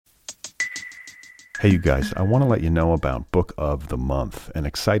Hey, you guys, I want to let you know about Book of the Month, an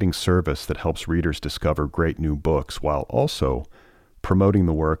exciting service that helps readers discover great new books while also promoting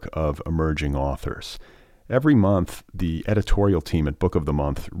the work of emerging authors. Every month, the editorial team at Book of the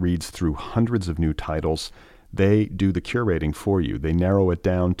Month reads through hundreds of new titles. They do the curating for you. They narrow it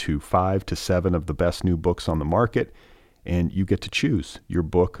down to 5 to 7 of the best new books on the market, and you get to choose your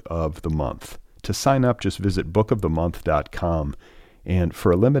Book of the Month. To sign up, just visit bookofthemonth.com. And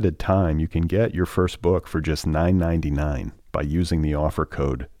for a limited time, you can get your first book for just $9.99 by using the offer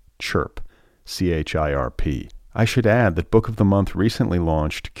code CHIRP, C-H-I-R-P. I should add that Book of the Month recently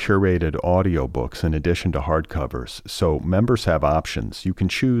launched curated audiobooks in addition to hardcovers, so members have options. You can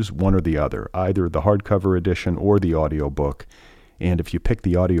choose one or the other, either the hardcover edition or the audiobook. And if you pick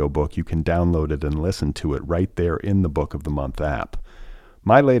the audiobook, you can download it and listen to it right there in the Book of the Month app.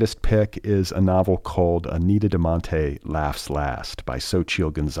 My latest pick is a novel called Anita de Monte Laughs Last by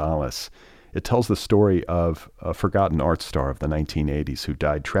Xochitl Gonzalez. It tells the story of a forgotten art star of the 1980s who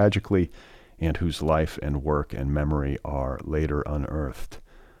died tragically and whose life and work and memory are later unearthed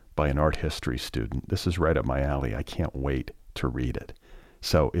by an art history student. This is right up my alley. I can't wait to read it.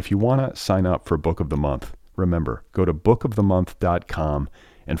 So if you want to sign up for Book of the Month, remember, go to bookofthemonth.com,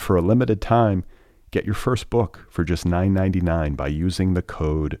 and for a limited time, get your first book for just $9.99 by using the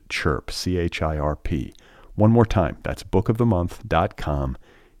code CHIRP, C-H-I-R-P. One more time, that's bookofthemonth.com.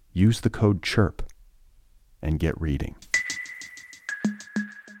 Use the code CHIRP and get reading.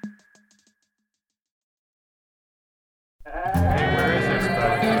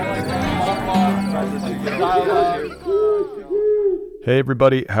 Hey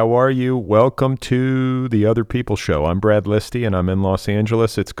everybody, how are you? Welcome to The Other People Show. I'm Brad Listy and I'm in Los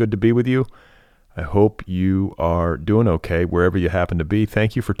Angeles. It's good to be with you. I hope you are doing okay wherever you happen to be.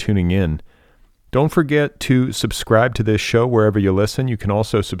 Thank you for tuning in. Don't forget to subscribe to this show wherever you listen. You can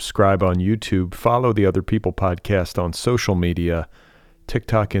also subscribe on YouTube. Follow the Other People podcast on social media,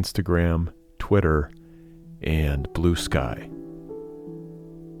 TikTok, Instagram, Twitter, and Blue Sky.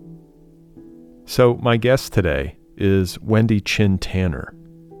 So my guest today is Wendy Chin-Tanner,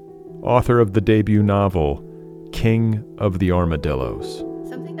 author of the debut novel, King of the Armadillos.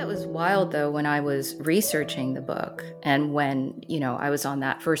 Something that was wild, though, when I was researching the book and when, I was on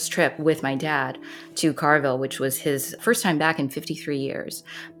that first trip with my dad to Carville, which was his first time back in 53 years.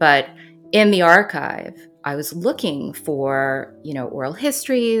 But in the archive, I was looking for, oral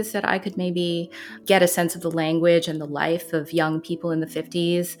histories that I could maybe get a sense of the language and the life of young people in the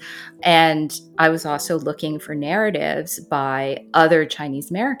 50s. And I was also looking for narratives by other Chinese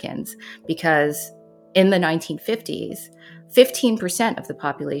Americans, because in the 1950s, 15% of the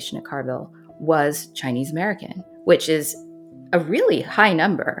population at Carville was Chinese American, which is a really high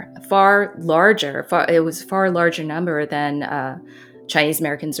number, it was a far larger number than Chinese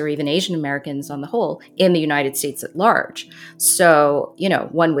Americans or even Asian Americans on the whole in the United States at large. So,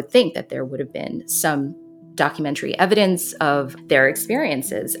 one would think that there would have been some documentary evidence of their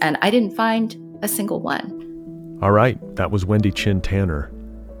experiences, and I didn't find a single one. All right, that was Wendy Chin-Tanner.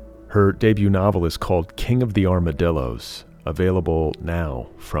 Her debut novel is called King of the Armadillos, available now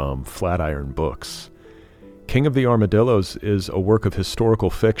from Flatiron Books. King of the Armadillos is a work of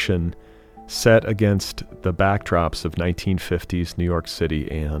historical fiction set against the backdrops of 1950s New York City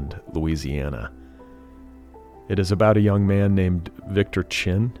and Louisiana. It is about a young man named Victor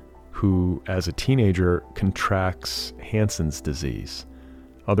Chin, who as a teenager contracts Hansen's disease,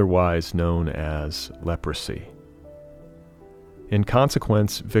 otherwise known as leprosy. In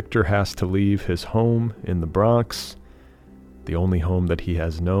consequence, Victor has to leave his home in the Bronx, the only home that he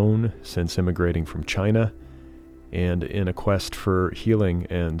has known since immigrating from China, and in a quest for healing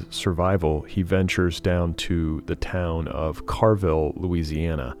and survival, he ventures down to the town of Carville,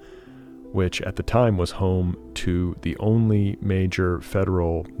 Louisiana, which at the time was home to the only major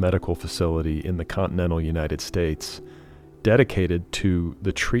federal medical facility in the continental United States dedicated to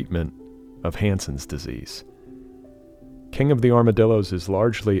the treatment of Hansen's disease. King of the Armadillos is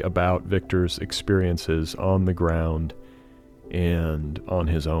largely about Victor's experiences on the ground and on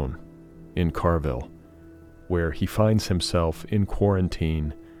his own in Carville, where he finds himself in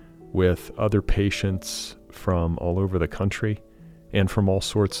quarantine with other patients from all over the country and from all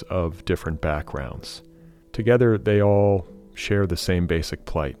sorts of different backgrounds. Together, they all share the same basic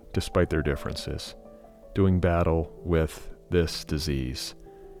plight, despite their differences, doing battle with this disease,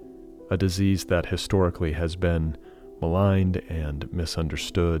 a disease that historically has been maligned and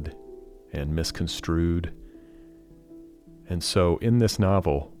misunderstood and misconstrued. And so in this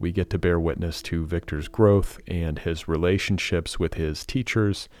novel, we get to bear witness to Victor's growth and his relationships with his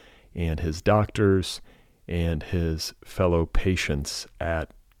teachers and his doctors and his fellow patients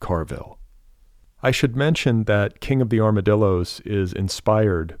at Carville. I should mention that King of the Armadillos is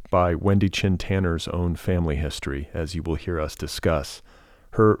inspired by Wendy Chin-Tanner's own family history, as you will hear us discuss.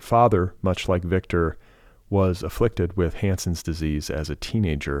 Her father, much like Victor, was afflicted with Hansen's disease as a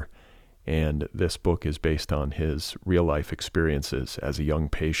teenager, and this book is based on his real-life experiences as a young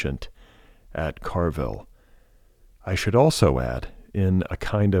patient at Carville. I should also add, in a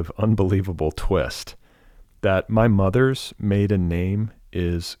kind of unbelievable twist, that my mother's maiden name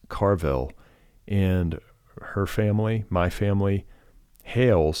is Carville, and her family, my family,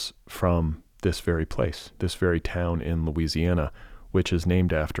 hails from this very place, this very town in Louisiana, which is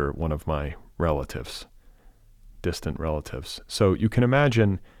named after one of my relatives, distant relatives. So you can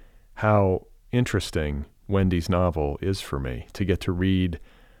imagine how interesting Wendy's novel is for me, to get to read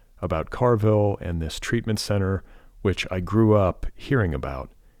about Carville and this treatment center, which I grew up hearing about,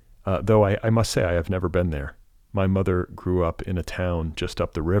 though I must say I have never been there. My mother grew up in a town just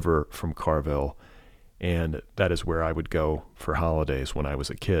up the river from Carville, and that is where I would go for holidays when I was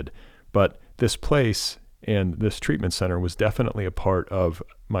a kid. But this place and this treatment center was definitely a part of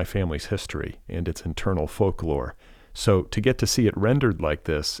my family's history and its internal folklore. So to get to see it rendered like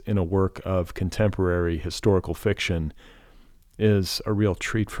this in a work of contemporary historical fiction is a real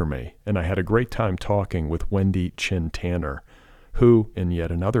treat for me. And I had a great time talking with Wendy Chin-Tanner, who, in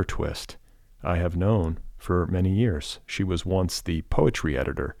yet another twist, I have known for many years. She was once the poetry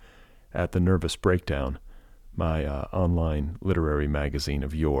editor at the Nervous Breakdown, my online literary magazine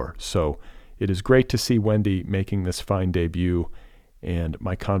of yore. So it is great to see Wendy making this fine debut, and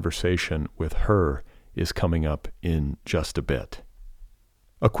my conversation with her is coming up in just a bit.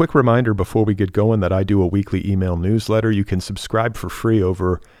 A quick reminder before we get going that I do a weekly email newsletter. You can subscribe for free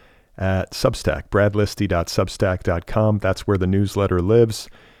over at Substack, bradlisty.substack.com. That's where the newsletter lives.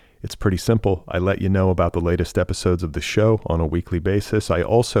 It's pretty simple. I let you know about the latest episodes of the show on a weekly basis. I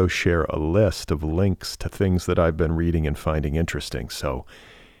also share a list of links to things that I've been reading and finding interesting. So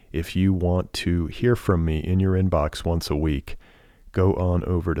if you want to hear from me in your inbox once a week, go on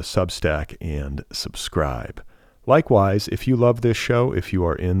over to Substack and subscribe. Likewise, if you love this show, if you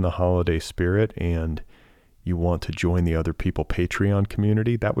are in the holiday spirit and you want to join the Other People Patreon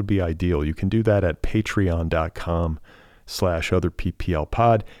community, that would be ideal. You can do that at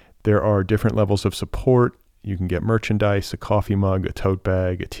patreon.com/otherpplpod. There are different levels of support. You can get merchandise, a coffee mug, a tote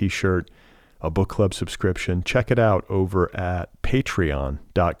bag, a t-shirt, a book club subscription. Check it out over at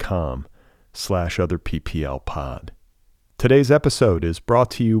patreon.com/otherpplpod. Today's episode is brought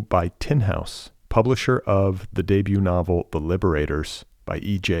to you by Tin House, publisher of the debut novel The Liberators by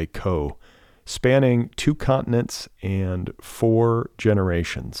E.J. Koh, spanning 2 continents and 4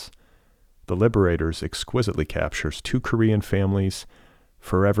 generations. The Liberators exquisitely captures 2 Korean families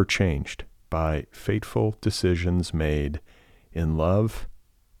forever changed by fateful decisions made in love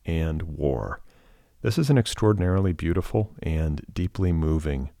and war. This is an extraordinarily beautiful and deeply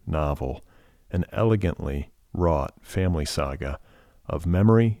moving novel, an elegantly wrought family saga of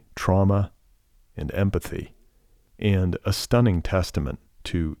memory, trauma, and empathy, and a stunning testament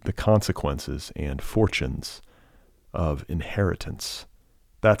to the consequences and fortunes of inheritance.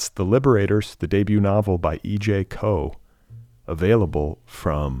 That's The Liberators, the debut novel by E.J. Koh, available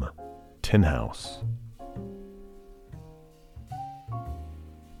from Tin House.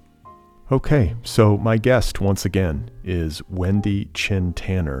 Okay, so my guest once again is Wendy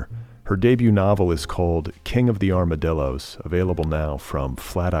Chin-Tanner. Her debut novel is called King of the Armadillos, available now from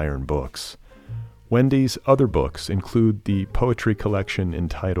Flatiron Books. Wendy's other books include the poetry collection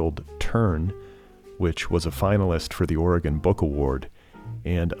entitled Turn, which was a finalist for the Oregon Book Award,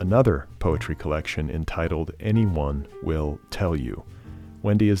 and another poetry collection entitled Anyone Will Tell You.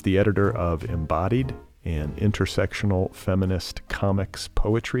 Wendy is the editor of Embodied, an intersectional feminist comics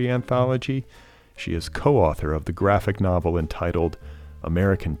poetry anthology. She is co-author of the graphic novel entitled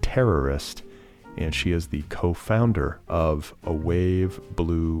American Terrorist, and she is the co-founder of A Wave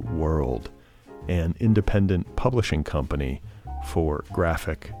Blue World, an independent publishing company for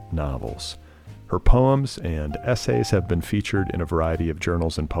graphic novels. Her poems and essays have been featured in a variety of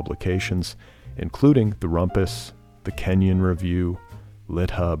journals and publications, including The Rumpus, The Kenyon Review,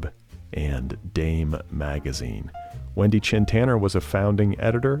 LitHub, and Dame Magazine. Wendy Chin-Tanner was a founding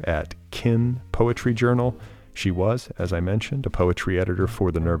editor at Kin Poetry Journal. She was, as I mentioned, a poetry editor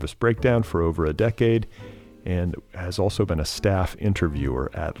for The Nervous Breakdown for over a decade, and has also been a staff interviewer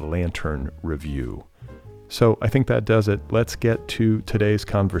at Lantern Review. So I think that does it. Let's get to today's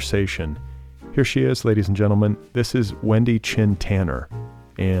conversation. Here she is, ladies and gentlemen. This is Wendy Chin-Tanner,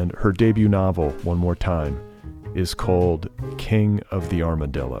 and her debut novel, one more time, is called King of the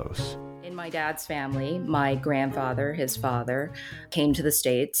Armadillos. In my dad's family, my grandfather, his father, came to the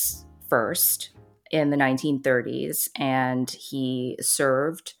States first. in the 1930s, and he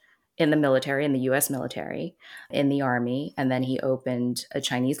served in the military, in the US military, in the army, and then he opened a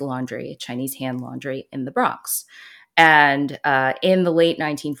Chinese laundry, a Chinese hand laundry in the Bronx. And in the late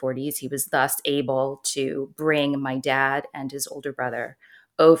 1940s, he was thus able to bring my dad and his older brother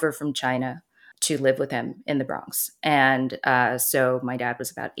over from China to live with him in the Bronx. And so my dad was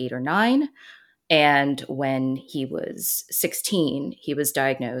about 8 or 9. And when he was 16, he was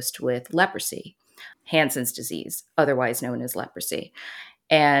diagnosed with leprosy, Hansen's disease, otherwise known as leprosy.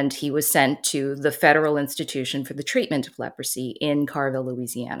 And he was sent to the Federal Institution for the Treatment of Leprosy in Carville,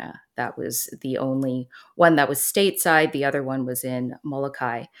 Louisiana. That was the only one that was stateside. The other one was in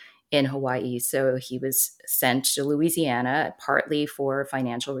Molokai in Hawaii. So he was sent to Louisiana, partly for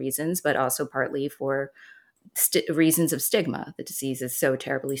financial reasons, but also partly for reasons of stigma. The disease is so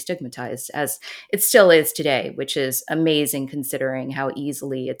terribly stigmatized, as it still is today, which is amazing considering how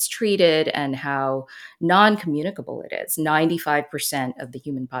easily it's treated and how non communicable it is. 95% of the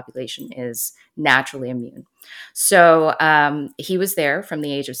human population is naturally immune. So he was there from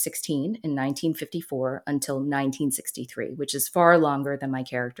the age of 16 in 1954 until 1963, which is far longer than my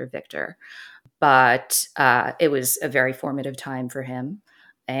character, Victor. But it was a very formative time for him.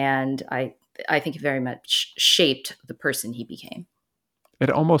 And I think it very much shaped the person he became. It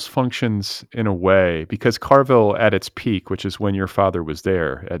almost functions in a way because Carville at its peak, which is when your father was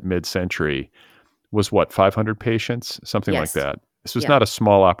there at mid-century, was what, 500 patients? Something like Yes. that. This was Yeah. not a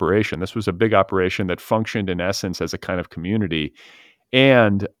small operation. This was a big operation that functioned in essence as a kind of community.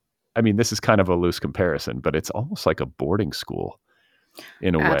 And I mean, this is kind of a loose comparison, but it's almost like a boarding school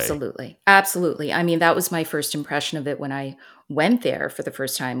in a way. Absolutely. Absolutely. I mean, that was my first impression of it when I went there for the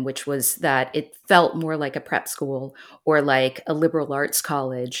first time, which was that it felt more like a prep school or like a liberal arts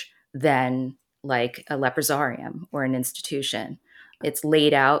college than like a leprosarium or an institution. It's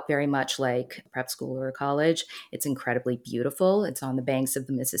laid out very much like a prep school or a college. It's incredibly beautiful. It's on the banks of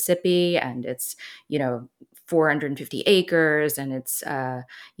the Mississippi, and it's, 450 acres, and it's,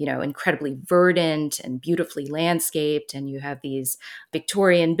 incredibly verdant and beautifully landscaped. And you have these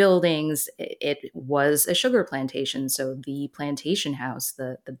Victorian buildings. It was a sugar plantation, so the plantation house,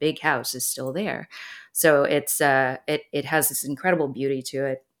 the big house, is still there. So it has this incredible beauty to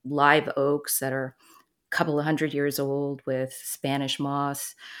it. Live oaks that are a couple of 100 years old with Spanish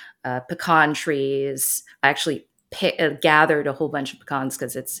moss, pecan trees. I actually gathered a whole bunch of pecans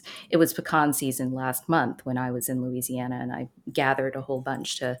because it was pecan season last month when I was in Louisiana, and I gathered a whole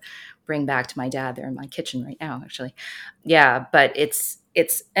bunch to bring back to my dad. They're in my kitchen right now, actually. Yeah, but it's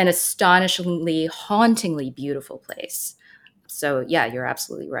an astonishingly, hauntingly beautiful place. So yeah, you're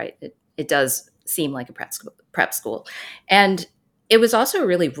absolutely right. It does seem like a prep school, and it was also a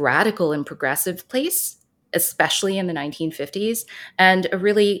really radical and progressive place, especially in the 1950s, and a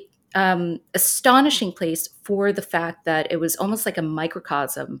really astonishing place for the fact that it was almost like a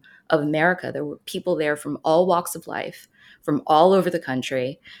microcosm of America. There were people there from all walks of life, from all over the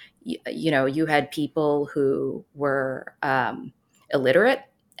country. You had people who were illiterate,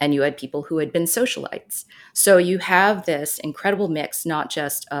 and you had people who had been socialites. So you have this incredible mix, not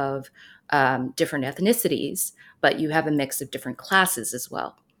just of different ethnicities, but you have a mix of different classes as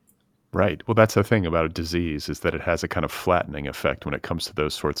well. Right. Well, that's the thing about a disease is that it has a kind of flattening effect when it comes to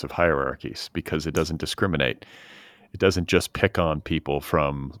those sorts of hierarchies because it doesn't discriminate. It doesn't just pick on people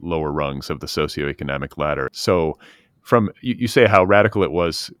from lower rungs of the socioeconomic ladder. So, you say how radical it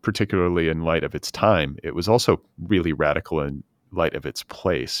was, particularly in light of its time. It was also really radical in light of its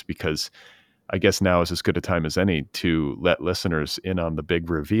place because I guess now is as good a time as any to let listeners in on the big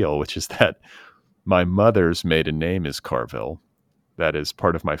reveal, which is that my mother's maiden name is Carville. That is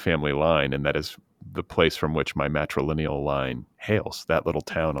part of my family line, and that is the place from which my matrilineal line hails, that little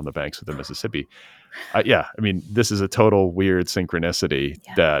town on the banks of the Mississippi. Yeah, I mean, this is a total weird synchronicity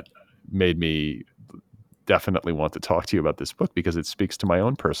Yeah. that made me definitely want to talk to you about this book because it speaks to my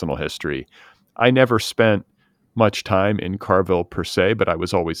own personal history. I never spent much time in Carville per se, but I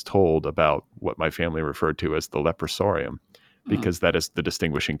was always told about what my family referred to as the leprosarium Mm. because that is the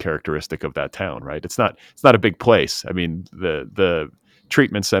distinguishing characteristic of that town, right? It's not a big place. I mean, the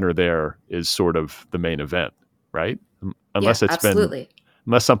treatment center there is sort of the main event, right? Yeah, Unless it's been absolutely.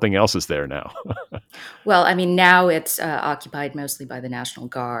 unless something else is there now. Well, I mean, now it's occupied mostly by the National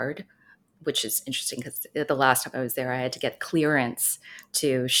Guard, which is interesting because the last time I was there, I had to get clearance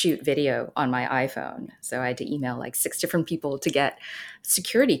to shoot video on my iPhone. So I had to email like 6 different people to get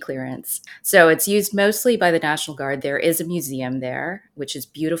security clearance. So it's used mostly by the National Guard. There is a museum there, which is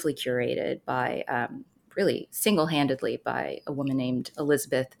beautifully curated by really single-handedly by a woman named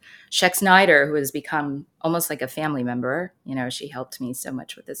Elizabeth Scheck-Snyder, who has become almost like a family member. She helped me so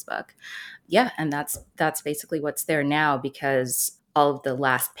much with this book. Yeah, and that's basically what's there now, because all of the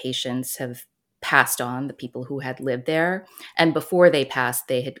last patients have passed on, the people who had lived there. And before they passed,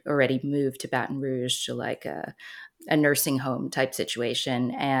 they had already moved to Baton Rouge to like a nursing home type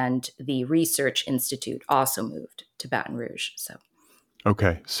situation. And the Research Institute also moved to Baton Rouge. So,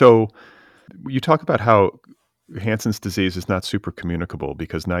 Okay. So you talk about how Hansen's disease is not super communicable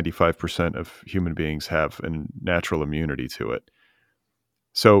because 95% of human beings have a natural immunity to it.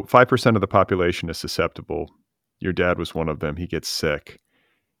 So 5% of the population is susceptible. Your dad was one of them. He gets sick.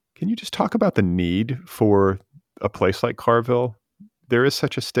 Can you just talk about the need for a place like Carville? There is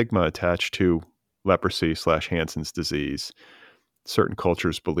such a stigma attached to leprosy/Hansen's disease. Certain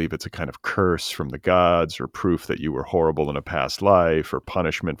cultures believe it's a kind of curse from the gods or proof that you were horrible in a past life or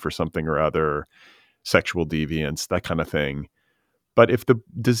punishment for something or other, sexual deviance, that kind of thing. But if the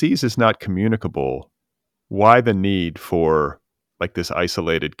disease is not communicable, why the need for like this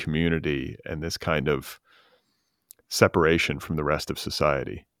isolated community and this kind of separation from the rest of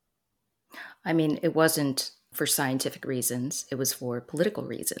society? I mean, it wasn't for scientific reasons, it was for political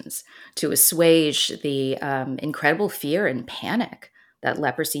reasons, to assuage the incredible fear and panic that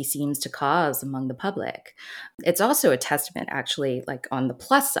leprosy seems to cause among the public. It's also a testament, actually, like on the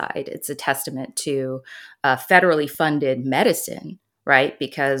plus side, it's a testament to federally funded medicine, right?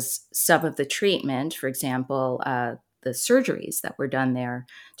 Because some of the treatment, for example, the surgeries that were done there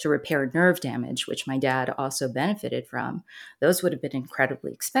to repair nerve damage, which my dad also benefited from, those would have been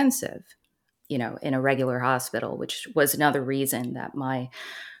incredibly expensive, in a regular hospital, which was another reason that my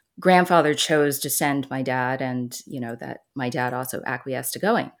grandfather chose to send my dad, and, that my dad also acquiesced to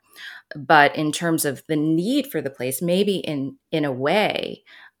going. But in terms of the need for the place, maybe in a way,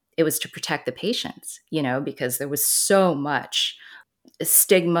 it was to protect the patients, because there was so much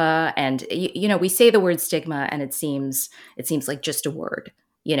stigma. And we say the word stigma and it seems like just a word,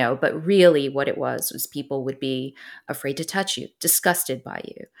 but really what it was people would be afraid to touch you, disgusted by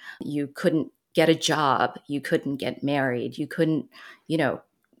you. You couldn't get a job, you couldn't get married, you couldn't, you know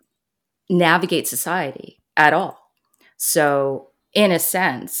navigate society at all. So in a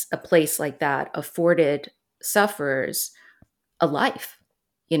sense, a place like that afforded sufferers a life,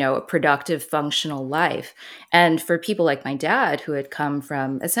 a productive, functional life. And for people like my dad, who had come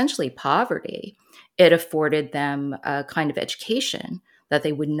from essentially poverty, it afforded them a kind of education that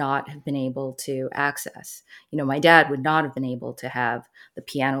they would not have been able to access. My dad would not have been able to have the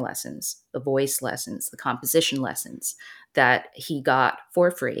piano lessons, the voice lessons, the composition lessons that he got for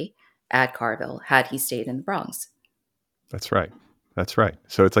free at Carville had he stayed in the Bronx. That's right. That's right.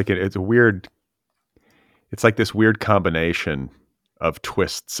 So it's like it's like this weird combination of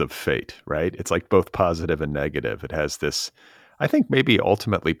twists of fate, right? It's like both positive and negative. It has this, I think maybe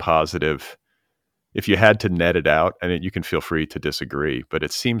ultimately positive, if you had to net it out, and you can feel free to disagree, but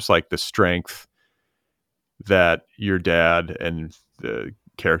it seems like the strength that your dad and the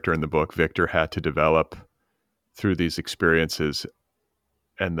character in the book, Victor, had to develop through these experiences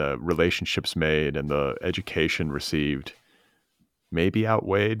and the relationships made and the education received maybe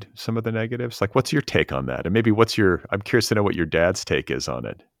outweighed some of the negatives. Like, what's your take on that? And maybe I'm curious to know what your dad's take is on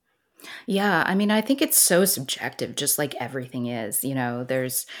it. Yeah, I mean, I think it's so subjective, just like everything is.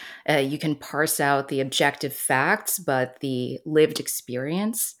 You can parse out the objective facts, but the lived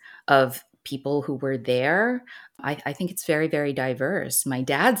experience of people who were there, I think it's very, very diverse. My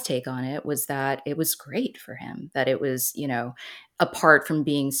dad's take on it was that it was great for him, that it was, apart from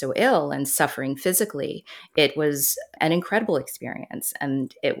being so ill and suffering physically, it was an incredible experience.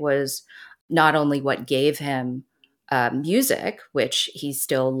 And it was not only what gave him music, which he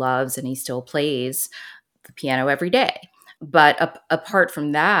still loves and he still plays the piano every day. But apart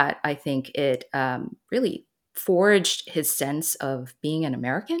from that, I think it really forged his sense of being an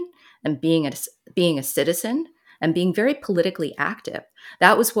American and being a citizen and being very politically active.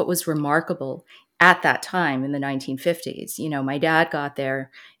 That was what was remarkable at that time in the 1950s. My dad got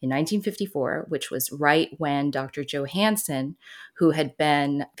there in 1954, which was right when Dr. Joe Hansen, who had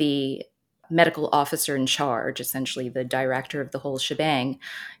been the medical officer in charge, essentially the director of the whole shebang,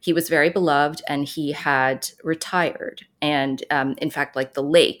 he was very beloved and he had retired. And in fact, like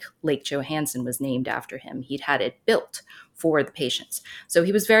Lake Johansen was named after him. He'd had it built for the patients. So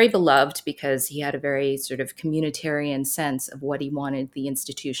he was very beloved because he had a very sort of communitarian sense of what he wanted the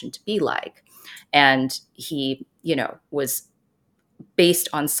institution to be like. And he, was based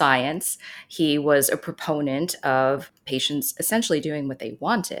on science. He was a proponent of patients essentially doing what they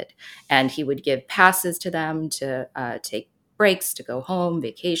wanted. And he would give passes to them to take breaks, to go home,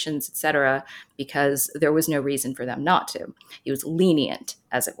 vacations, etc., because there was no reason for them not to. He was lenient,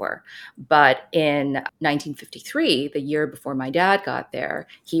 as it were. But in 1953, the year before my dad got there,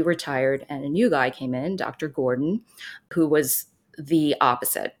 he retired and a new guy came in, Dr. Gordon, who was the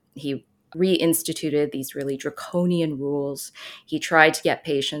opposite. He reinstituted these really draconian rules. He tried to get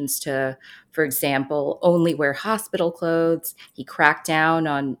patients to, for example, only wear hospital clothes. He cracked down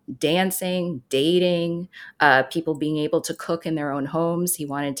on dancing, dating, people being able to cook in their own homes. He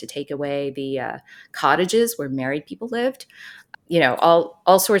wanted to take away the cottages where married people lived.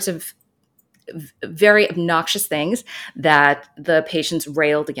 All sorts of very obnoxious things that the patients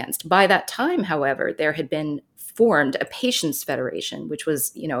railed against. By that time, however, there had been formed a patients' federation, which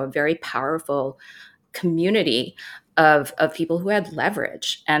was, a very powerful community of people who had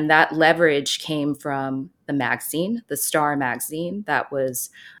leverage. And that leverage came from the magazine, the Star magazine, that was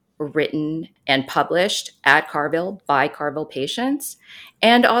written and published at Carville by Carville patients.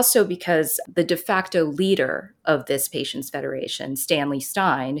 And also because the de facto leader of this Patients Federation, Stanley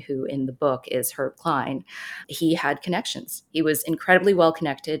Stein, who in the book is Herb Klein, he had connections. He was incredibly well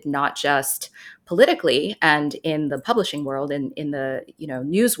connected, not just politically and in the publishing world and in the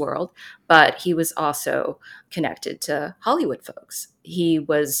news world, but he was also connected to Hollywood folks. He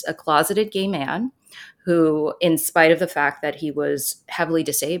was a closeted gay man who, in spite of the fact that he was heavily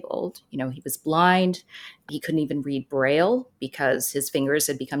disabled, he was blind, he couldn't even read Braille because his fingers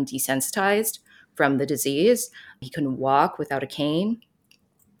had become desensitized from the disease. He couldn't walk without a cane.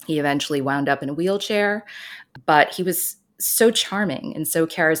 He eventually wound up in a wheelchair, but he was so charming and so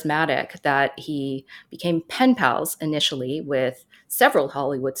charismatic that he became pen pals initially with several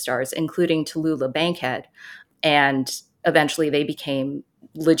Hollywood stars, including Tallulah Bankhead. And eventually they became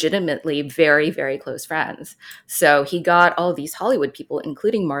legitimately very, very close friends. So he got all of these Hollywood people,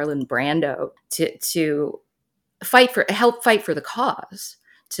 including Marlon Brando, to help fight for the cause,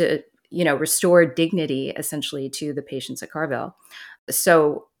 to, restore dignity essentially to the patients at Carville.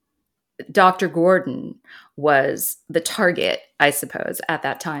 So Dr. Gordon was the target, I suppose, at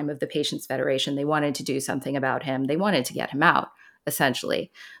that time of the Patients Federation. They wanted to do something about him. They wanted to get him out,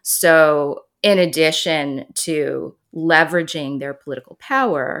 essentially. So in addition to leveraging their political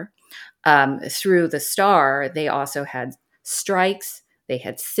power through the Star, they also had strikes, they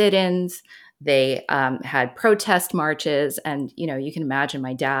had sit-ins, they had protest marches. And, you can imagine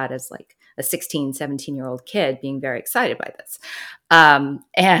my dad as like a 16, 17-year-old kid being very excited by this.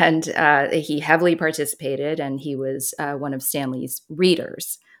 And he heavily participated, and he was one of Stanley's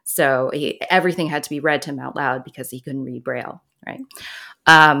readers. So everything had to be read to him out loud because he couldn't read Braille, right?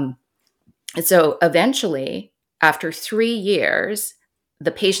 So eventually, after 3 years, the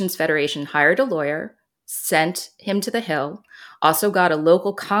Patients Federation hired a lawyer, sent him to the Hill, also got a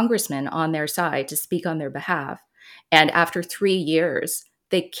local congressman on their side to speak on their behalf. And after 3 years,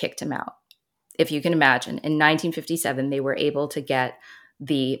 they kicked him out. If you can imagine, in 1957, they were able to get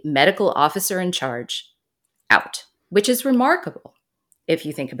the medical officer in charge out, which is remarkable if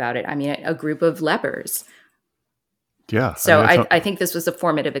you think about it. I mean, a group of lepers. Yeah. So I think this was a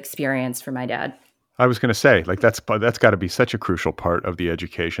formative experience for my dad. I was going to say, like, that's got to be such a crucial part of the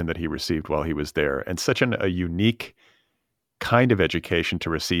education that he received while he was there, and such a unique kind of education to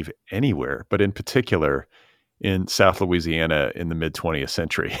receive anywhere, but in particular in South Louisiana in the mid-20th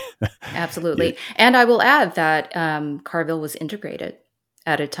century. Absolutely. Yeah. And I will add that Carville was integrated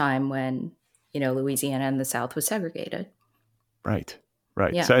at a time when, Louisiana and the South was segregated. Right.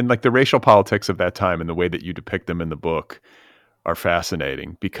 Right. Yeah. So, and like the racial politics of that time and the way that you depict them in the book are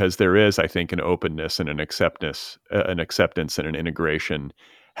fascinating, because there is, I think, an openness and an acceptance and an integration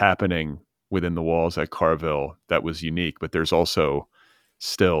happening within the walls at Carville that was unique. But there's also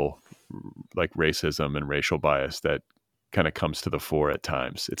still like racism and racial bias that kind of comes to the fore at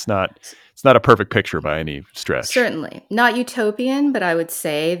times. It's not a perfect picture by any stretch. Certainly not utopian, but I would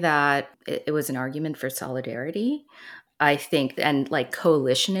say that it was an argument for solidarity, I think, and like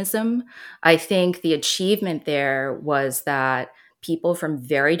coalitionism. I think the achievement there was that people from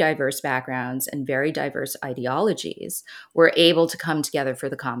very diverse backgrounds and very diverse ideologies were able to come together for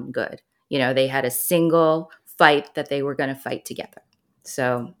the common good. They had a single fight that they were going to fight together.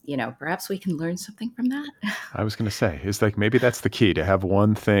 So, perhaps we can learn something from that. I was going to say, it's like maybe that's the key, to have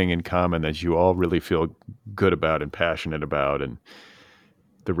one thing in common that you all really feel good about and passionate about, and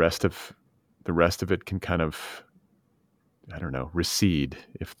the rest of it can kind of, I don't know, recede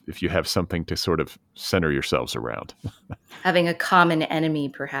if you have something to sort of center yourselves around. Having a common enemy,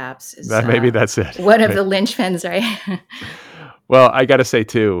 perhaps, is maybe that's it. One of the linchpins, right? Well, I got to say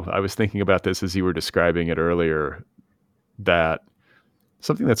too, I was thinking about this as you were describing it earlier, that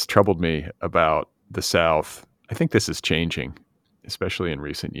something that's troubled me about the South I think this is changing, especially in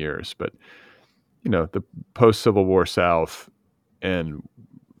recent years. But, the post-Civil War South and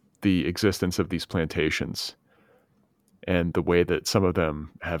the existence of these plantations and the way that some of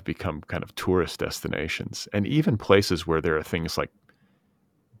them have become kind of tourist destinations, and even places where there are things like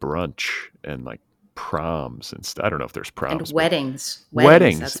brunch and like proms and I don't know if there's And proms, but weddings,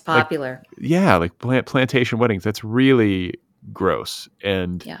 weddings, that's like, popular. yeah, like plantation weddings. That's really gross.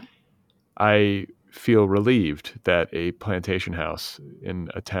 And Yeah. I feel relieved that a plantation house in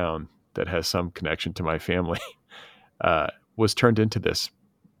a town that has some connection to my family was turned into this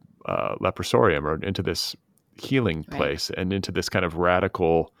leprosarium, or into this healing Right. place, and into this kind of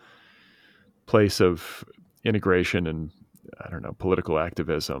radical place of integration and, I don't know, political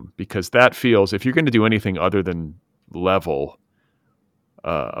activism. Because that feels, if you're going to do anything other than level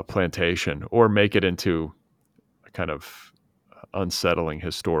a plantation or make it into a kind of unsettling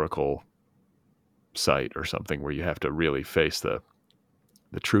historical site or something where you have to really face the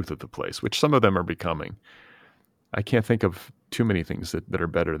truth of the place, which some of them are becoming. I can't think of too many things that are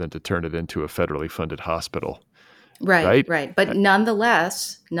better than to turn it into a federally funded hospital, Right, right? right. But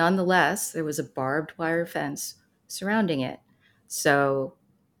nonetheless, there was a barbed wire fence surrounding it. So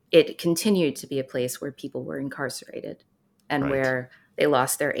it continued to be a place where people were incarcerated and Right, where they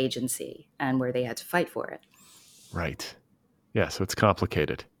lost their agency and where they had to fight for it. right. Yeah, so it's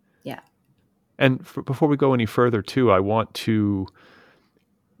complicated. Yeah. And before we go any further, too, I want to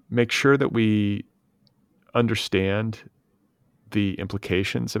make sure that we understand the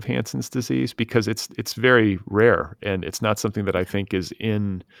implications of Hansen's disease, because it's very rare, and it's not something that I think is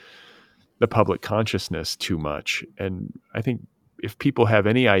in the public consciousness too much. And I think if people have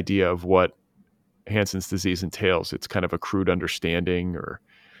any idea of what Hansen's disease entails, it's kind of a crude understanding or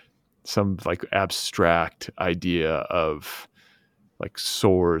some like abstract idea of like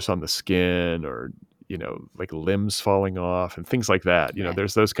sores on the skin, or, like limbs falling off and things like that. Right.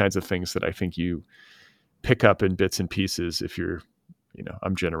 There's those kinds of things that I think you pick up in bits and pieces if you're,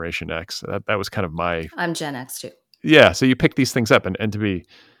 I'm Generation X. That was kind of my, I'm Gen X too. yeah. So you pick these things up, and to be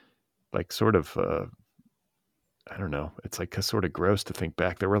like sort of, I don't know, it's like sort of gross to think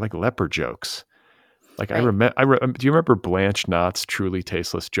back. There were like leper jokes. Like I Right. remember, do you remember Blanche Knott's Truly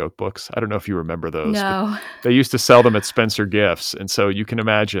Tasteless Joke Books? I don't know if you remember those, but No. they used to sell them at Spencer Gifts. And so you can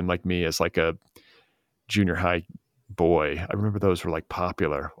imagine like me as like a junior high boy. I remember those were like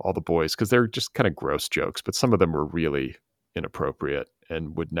popular, all the boys, because they're just kind of gross jokes, but some of them were really inappropriate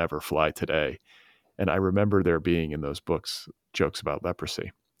and would never fly today. And I remember there being in those books jokes about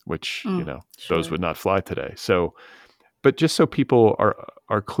leprosy, which, those Sure. would not fly today. So, but just so people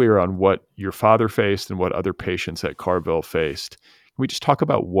are clear on what your father faced and what other patients at Carville faced, can we just talk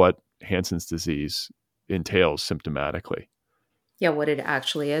about what Hansen's disease entails symptomatically? Yeah, what it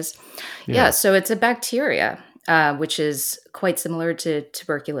actually is. Yeah, Yeah. so it's a bacteria, which is quite similar to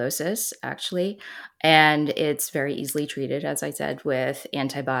tuberculosis, actually. And it's very easily treated, as I said, with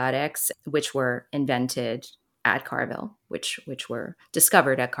antibiotics, which were invented at Carville, which were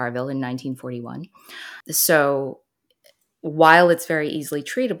discovered at Carville in 1941. So while it's very easily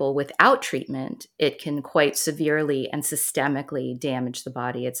treatable, without treatment, it can quite severely and systemically damage the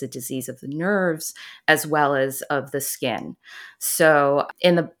body. It's a disease of the nerves as well as of the skin. So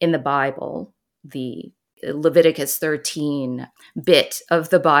in the Bible, the Leviticus 13 bit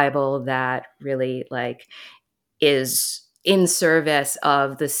of the Bible that really like is in service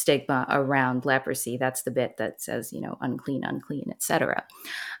of the stigma around leprosy. That's the bit that says, unclean, unclean, etc.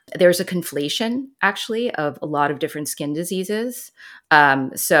 There's a conflation, actually, of a lot of different skin diseases.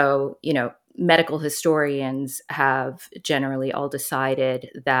 Medical historians have generally all decided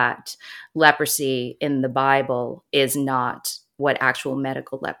that leprosy in the Bible is not what actual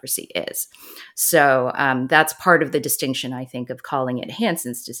medical leprosy is. So that's part of the distinction, I think, of calling it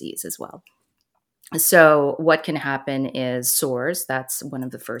Hansen's disease as well. So, what can happen is sores. That's one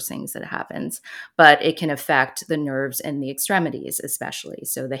of the first things that happens, but it can affect the nerves and the extremities, especially.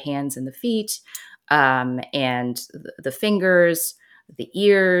 So, the hands and the feet, and the fingers, the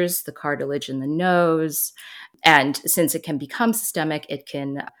ears, the cartilage in the nose. And since it can become systemic, it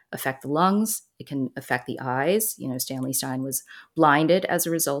can affect the lungs, it can affect the eyes. Stanley Stein was blinded as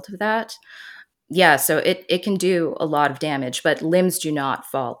a result of that. Yeah, so it can do a lot of damage, but limbs do not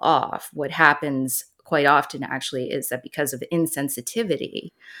fall off. What happens quite often actually is that because of insensitivity,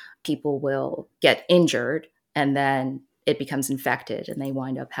 people will get injured and then it becomes infected and they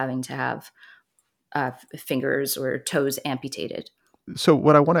wind up having to have fingers or toes amputated. So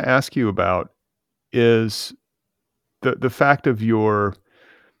what I want to ask you about is the fact of your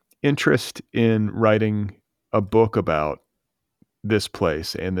interest in writing a book about this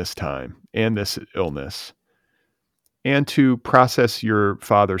place and this time and this illness. and to process your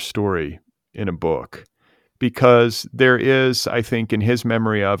father's story in a book. Because there is, I think, in his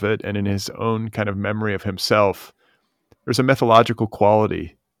memory of it and in his own kind of memory of himself, there's a mythological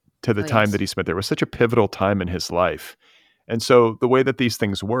quality to the Oh, time that yes. he spent there. It was such a pivotal time in his life. And so the way that these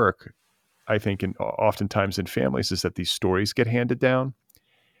things work, I think, oftentimes in families, is that these stories get handed down,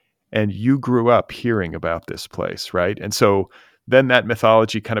 and you grew up hearing about this place, right? And so then that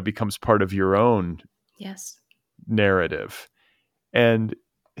mythology kind of becomes part of your own Yes. narrative. And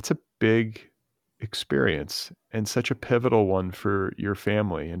it's a big experience and such a pivotal one for your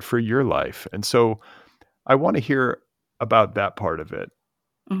family and for your life. And so I want to hear about that part of it,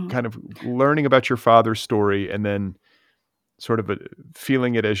 Mhm. kind of learning about your father's story and then sort of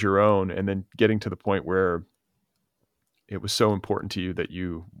feeling it as your own, and then getting to the point where it was so important to you that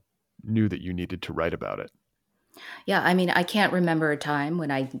you knew that you needed to write about it. Yeah, I mean, I can't remember a time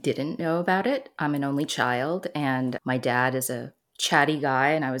when I didn't know about it. I'm an only child, and my dad is a chatty guy,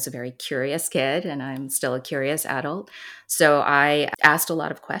 and I was a very curious kid, and I'm still a curious adult. So I asked a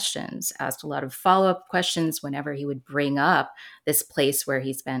lot of questions, asked a lot of follow up questions whenever he would bring up this place where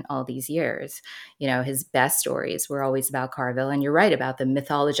he spent all these years. You know, his best stories were always about Carville. And you're right about the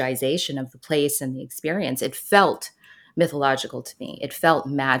mythologization of the place and the experience. It felt mythological to me, it felt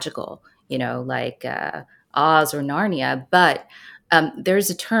magical, like, Oz or Narnia, but there's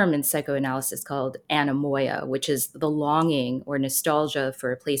a term in psychoanalysis called anemoia, which is the longing or nostalgia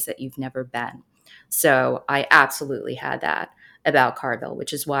for a place that you've never been. So I absolutely had that about Carville,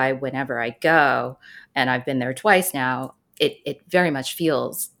 which is why whenever I go, and I've been there twice now, it very much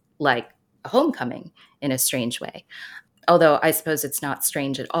feels like a homecoming in a strange way. Although I suppose it's not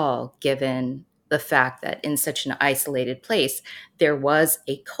strange at all, given the fact that in such an isolated place, there was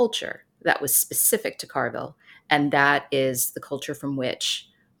a culture that was specific to Carville. And that is the culture from which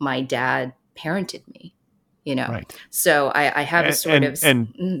my dad parented me, you know. Right. So I have a sort of,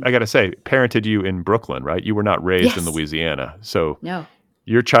 And I got to say, parented you in Brooklyn, right? You were not raised in yes, Louisiana. So no.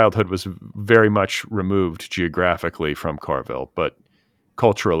 your childhood was very much removed geographically from Carville, but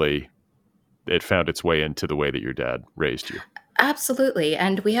culturally, it found its way into the way that your dad raised you. Absolutely.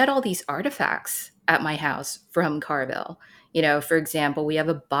 And we had all these artifacts at my house from Carville. For example, we have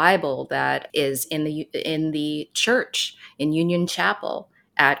a Bible that is in the church in Union Chapel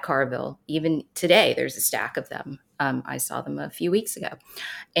at Carville. Even today, there's a stack of them. I saw them a few weeks ago.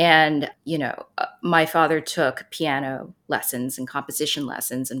 And, my father took piano lessons and composition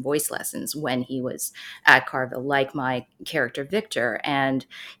lessons and voice lessons when he was at Carville, like my character Victor. And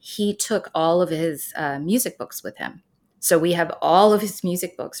he took all of his music books with him. So we have all of his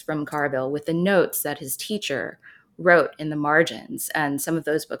music books from Carville with the notes that his teacher wrote in the margins. And some of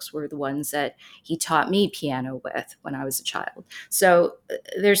those books were the ones that he taught me piano with when I was a child. So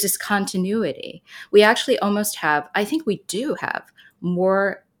there's this continuity. We actually almost have, I think we do have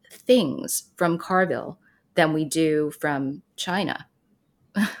more things from Carville than we do from China.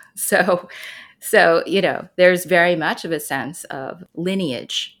 So, so there's very much of a sense of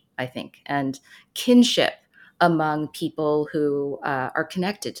lineage, I think, and kinship among people who are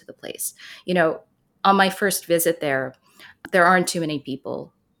connected to the place. You know, on my first visit there aren't too many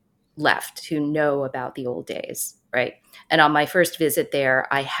people left who know about the old days, right? And on my first visit there,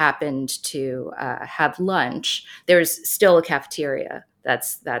 I happened to have lunch. There's still a cafeteria that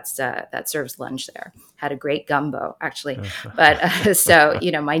serves lunch there. Had a great gumbo actually, but so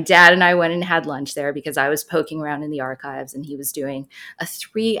my dad and I went and had lunch there because I was poking around in the archives and he was doing a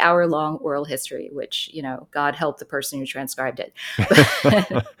 3 hour long oral history, which God help the person who transcribed it.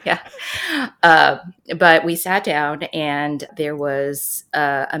 But, yeah, uh, but we sat down and there was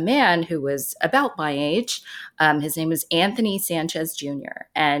a man who was about my age. His name was Anthony Sanchez Jr.,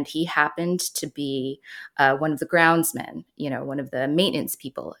 and he happened to be one of the groundsmen, one of the maintenance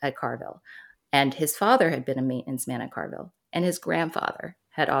people at Carville. And his father had been a maintenance man at Carville, and his grandfather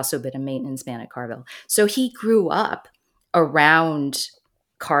had also been a maintenance man at Carville. So he grew up around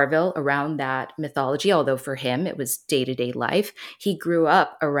Carville, around that mythology, although for him it was day to day life. He grew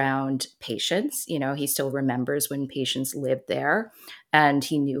up around patients. He still remembers when patients lived there and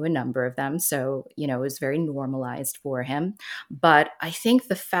he knew a number of them. So, it was very normalized for him. But I think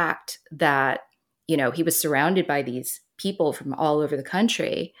the fact that, he was surrounded by these people from all over the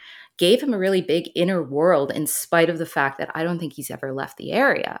country gave him a really big inner world, in spite of the fact that I don't think he's ever left the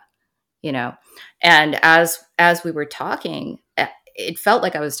area, you know. And as we were talking, it felt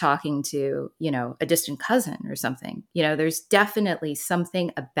like I was talking to, a distant cousin or something. There's definitely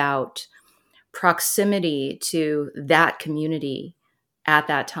something about proximity to that community at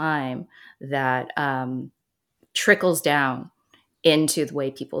that time that trickles down into the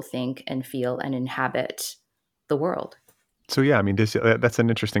way people think and feel and inhabit the world. So yeah, I mean, that's an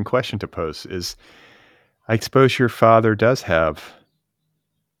interesting question to pose. Is I suppose your father does have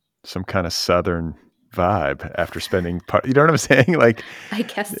some kind of Southern vibe after spending part. You know what I'm saying? Like, I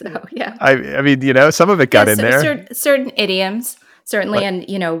guess so, yeah. I mean, some of it got Yes, in there. certain idioms, certainly.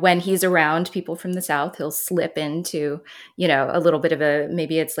 Like, And, when he's around people from the South, he'll slip into, a little bit of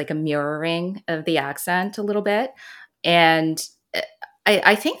maybe it's like a mirroring of the accent a little bit. And uh,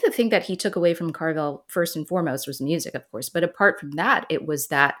 I think the thing that he took away from Carville, first and foremost, was music, of course. But apart from that, it was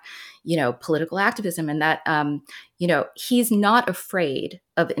that, political activism and that, he's not afraid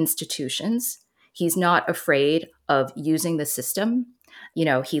of institutions. He's not afraid of using the system.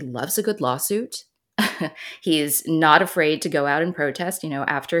 He loves a good lawsuit. He's not afraid to go out and protest.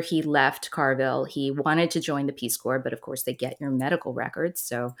 After he left Carville, he wanted to join the Peace Corps, but of course they get your medical records.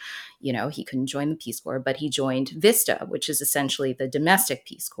 So, he couldn't join the Peace Corps, but he joined VISTA, which is essentially the domestic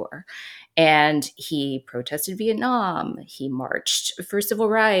Peace Corps. And he protested Vietnam. He marched for civil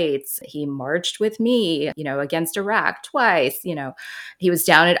rights. He marched with me, against Iraq twice. He was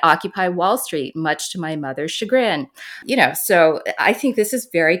down at Occupy Wall Street, much to my mother's chagrin. So I think this is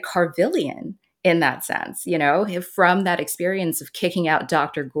very Carvillian in that sense, from that experience of kicking out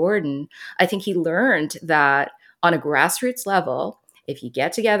Dr. Gordon. I think he learned that on a grassroots level, if you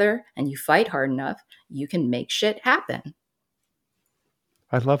get together and you fight hard enough, you can make shit happen.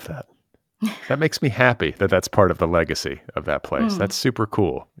 I love that. That makes me happy that that's part of the legacy of that place. Mm, That's super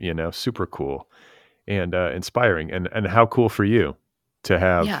cool, super cool and inspiring. And how cool for you to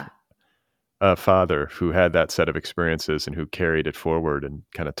have yeah. a father who had that set of experiences and who carried it forward and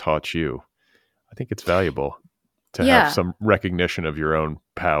kind of taught you. I think it's valuable to have Yeah. some recognition of your own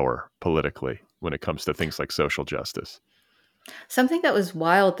power politically when it comes to things like social justice. Something that was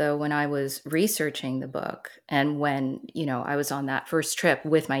wild though when I was researching the book and when, I was on that first trip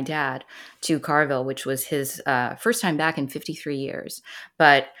with my dad to Carville, which was his first time back in 53 years.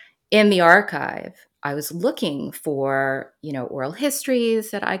 But in the archive, I was looking for, oral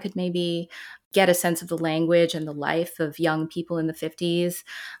histories that I could maybe get a sense of the language and the life of young people in the 50s.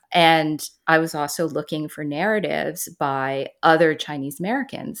 And I was also looking for narratives by other Chinese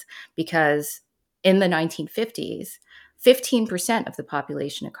Americans because in the 1950s, 15% of the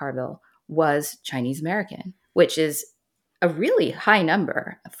population of Carville was Chinese American, which is a really high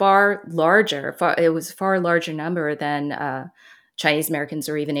number, it was a far larger number than Chinese Americans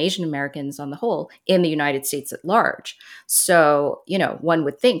or even Asian Americans on the whole in the United States at large. So, one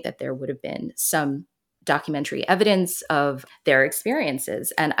would think that there would have been some documentary evidence of their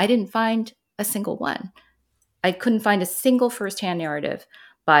experiences. And I didn't find a single one. I couldn't find a single firsthand narrative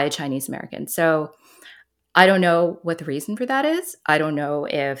by a Chinese American. So, I don't know what the reason for that is. I don't know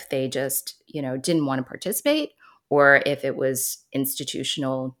if they just, didn't want to participate or if it was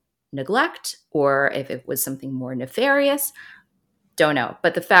institutional neglect or if it was something more nefarious. Don't know.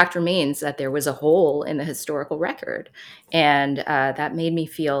 But the fact remains that there was a hole in the historical record. And that made me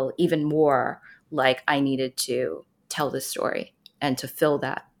feel even more like I needed to tell this story and to fill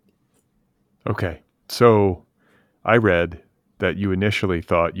that. Okay. So I read that you initially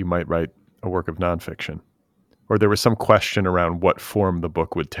thought you might write a work of nonfiction, or there was some question around what form the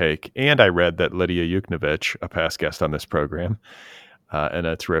book would take. And I read that Lydia Yuknovich, a past guest on this program and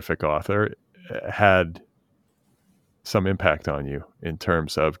a terrific author, had some impact on you in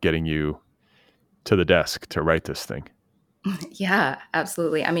terms of getting you to the desk to write this thing. Yeah,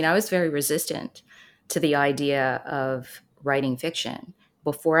 absolutely. I mean, I was very resistant to the idea of writing fiction.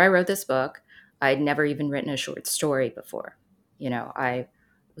 Before I wrote this book, I'd never even written a short story before. I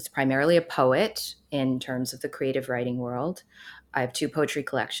was primarily a poet in terms of the creative writing world. I have two poetry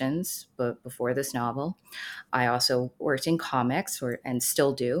collections but before this novel. I also worked in comics and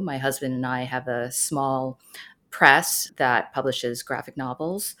still do. My husband and I have a small press that publishes graphic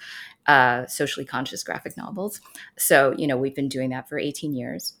novels, socially conscious graphic novels. So, we've been doing that for 18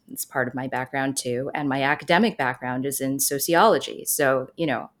 years. It's part of my background too. And my academic background is in sociology. So,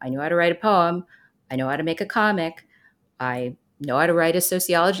 I knew how to write a poem, I know how to make a comic, I know how to write a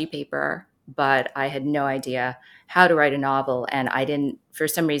sociology paper, but I had no idea how to write a novel. And I didn't, for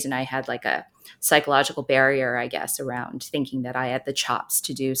some reason, I had like a psychological barrier, I guess, around thinking that I had the chops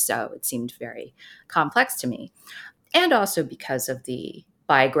to do so. It seemed very complex to me. And also because of the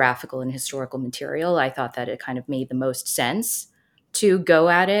biographical and historical material, I thought that it kind of made the most sense to go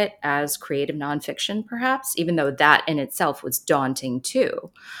at it as creative nonfiction, perhaps, even though that in itself was daunting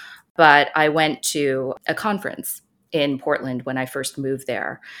too. But I went to a conference in Portland when I first moved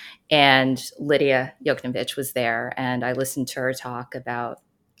there, and Lydia Yoknovich was there, and I listened to her talk about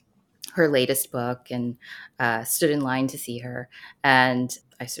her latest book and stood in line to see her. And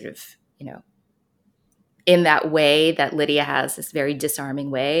I sort of, in that way that Lydia has, this very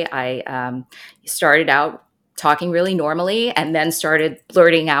disarming way. I started out talking really normally and then started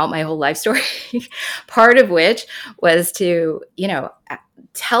blurting out my whole life story, part of which was to,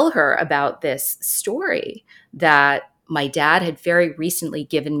 tell her about this story that my dad had very recently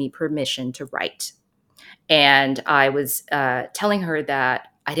given me permission to write. And I was telling her that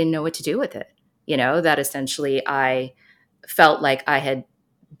I didn't know what to do with it, that essentially I felt like I had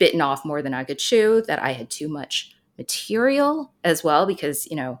bitten off more than I could chew, that I had too much material as well, because,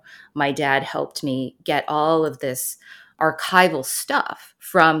 my dad helped me get all of this archival stuff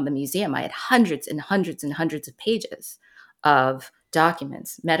from the museum. I had hundreds and hundreds and hundreds of pages of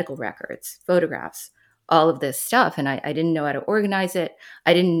documents, medical records, photographs, all of this stuff. And I didn't know how to organize it.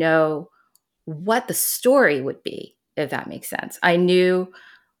 I didn't know what the story would be, if that makes sense. I knew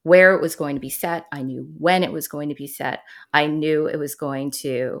where it was going to be set. I knew when it was going to be set. I knew it was going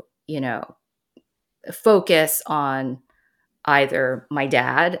to, focus on either my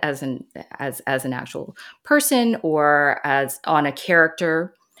dad as an actual person, or as on a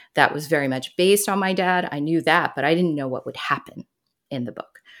character that was very much based on my dad. I knew that, but I didn't know what would happen in the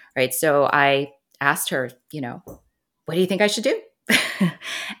book. Right. So I asked her, what do you think I should do?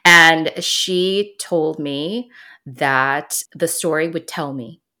 And she told me that the story would tell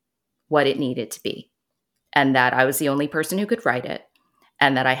me what it needed to be, and that I was the only person who could write it,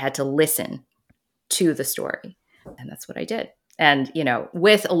 and that I had to listen to the story. And that's what I did. And,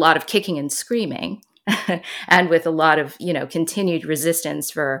 with a lot of kicking and screaming and with a lot of, continued resistance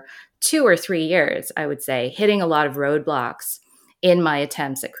for 2 or 3 years, I would say, hitting a lot of roadblocks in my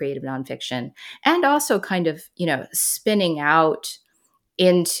attempts at creative nonfiction, and also kind of, spinning out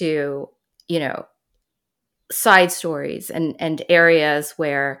into, side stories and areas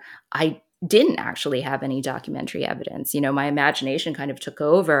where I didn't actually have any documentary evidence. My imagination kind of took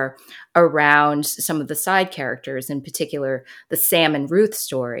over around some of the side characters, in particular the Sam and Ruth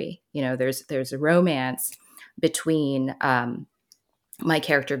story. There's a romance between my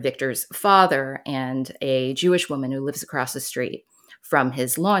character Victor's father and a Jewish woman who lives across the street from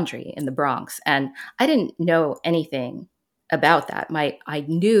his laundry in the Bronx. And I didn't know anything about that. I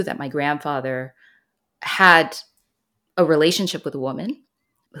knew that my grandfather had a relationship with a woman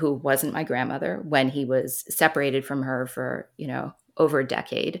who wasn't my grandmother when he was separated from her for, over a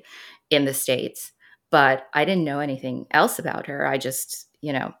decade in the States. But I didn't know anything else about her. I just,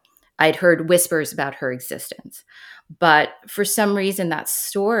 I'd heard whispers about her existence. But for some reason, that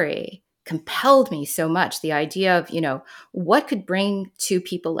story compelled me so much. The idea of, what could bring two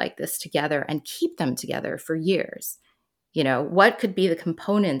people like this together and keep them together for years? What could be the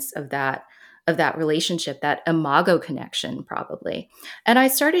components of that relationship, that imago connection, probably. And I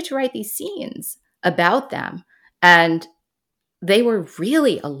started to write these scenes about them, and they were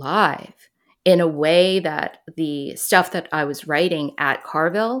really alive in a way that the stuff that I was writing at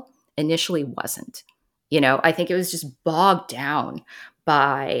Carville initially wasn't. I think it was just bogged down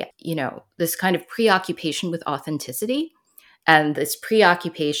by, this kind of preoccupation with authenticity, and this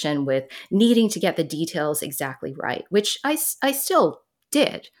preoccupation with needing to get the details exactly right, which I still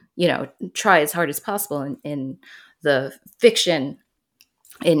did, try as hard as possible in the fiction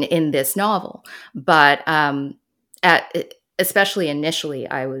in this novel. But at especially initially,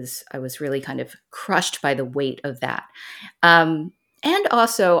 I was really kind of crushed by the weight of that. And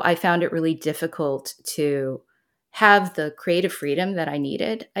also, I found it really difficult to have the creative freedom that I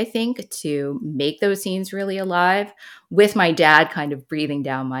needed, I think, to make those scenes really alive, with my dad kind of breathing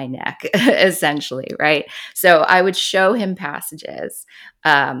down my neck, essentially, right? So I would show him passages,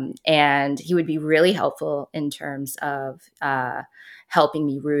 and he would be really helpful in terms of helping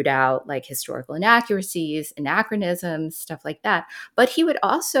me root out like historical inaccuracies, anachronisms, stuff like that. But he would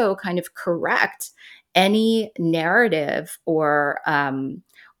also kind of correct any narrative or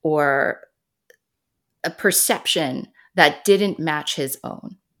a perception that didn't match his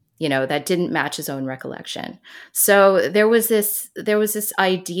own, that didn't match his own recollection. So there was this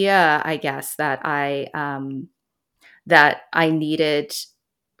idea, I guess, that I needed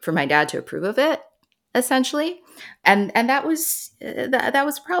for my dad to approve of it, essentially. And that was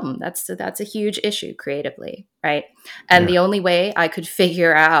a problem. That's a huge issue creatively, right? And Yeah. the only way I could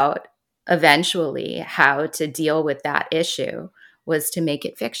figure out eventually how to deal with that issue was to make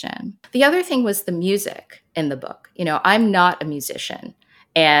it fiction. The other thing was the music in the book. I'm not a musician,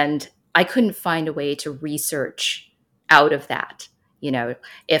 and I couldn't find a way to research out of that,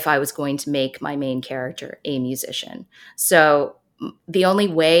 if I was going to make my main character a musician. So the only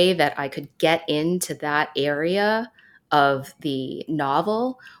way that I could get into that area of the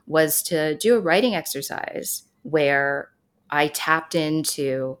novel was to do a writing exercise where I tapped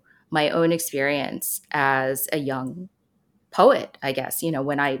into my own experience as a young poet, I guess,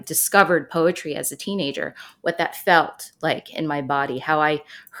 when I discovered poetry as a teenager, what that felt like in my body, how I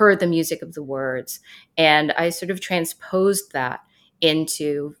heard the music of the words. And I sort of transposed that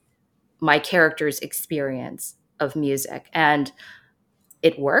into my character's experience of music. And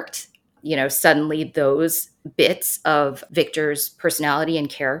it worked. Suddenly those bits of Victor's personality and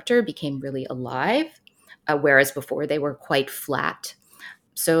character became really alive, whereas before they were quite flat.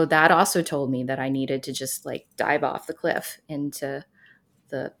 So that also told me that I needed to just like dive off the cliff into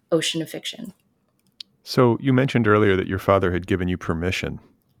the ocean of fiction. So you mentioned earlier that your father had given you permission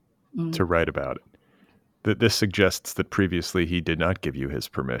to Mm. write about it. That this suggests that previously he did not give you his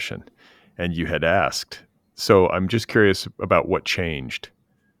permission and you had asked. So I'm just curious about what changed.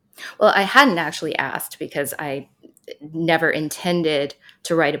 Well, I hadn't actually asked because I never intended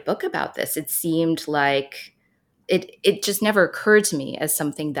to write a book about this. It seemed like it just never occurred to me as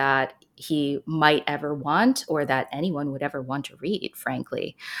something that he might ever want or that anyone would ever want to read,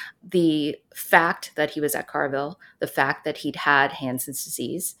 frankly. The fact that he was at Carville, the fact that he'd had Hansen's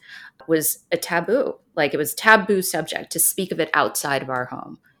disease was a taboo. Like it was a taboo subject to speak of it outside of our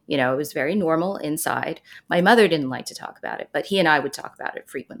home. It was very normal inside. My mother didn't like to talk about it, but he and I would talk about it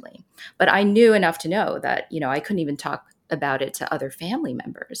frequently. But I knew enough to know that, I couldn't even talk about it to other family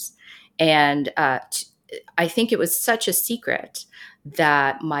members. And I think it was such a secret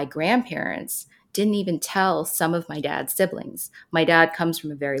that my grandparents didn't even tell some of my dad's siblings. My dad comes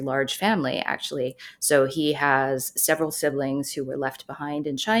from a very large family, actually. So he has several siblings who were left behind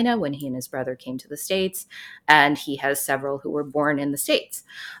in China when he and his brother came to the States. And he has several who were born in the States.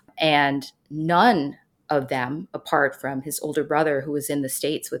 And none of them, apart from his older brother who was in the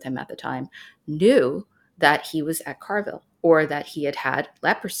States with him at the time, knew that he was at Carville or that he had had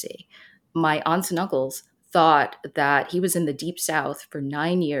leprosy. My aunts and uncles thought that he was in the deep south for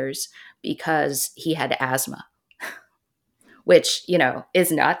 9 years because he had asthma, which,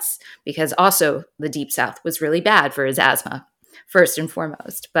 is nuts because also the deep south was really bad for his asthma, first and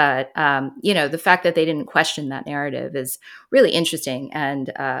foremost. But, the fact that they didn't question that narrative is really interesting.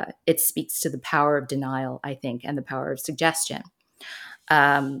 And it speaks to the power of denial, I think, and the power of suggestion.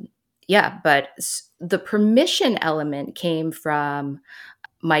 Yeah, but the permission element came from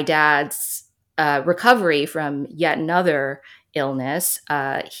my dad's recovery from yet another illness.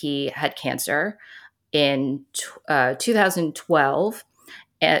 He had cancer in 2012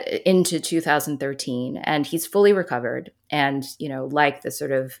 into 2013, and he's fully recovered. And, like the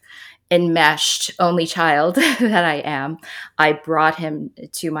sort of enmeshed only child that I am, I brought him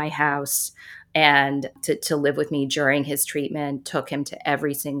to my house and to live with me during his treatment, took him to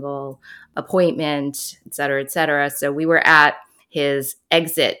every single appointment, et cetera, et cetera. So we were at his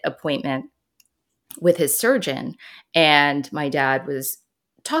exit appointment with his surgeon, and my dad was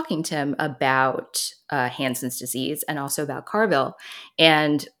talking to him about Hansen's disease and also about Carville.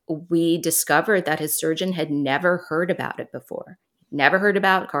 And we discovered that his surgeon had never heard about it before. Never heard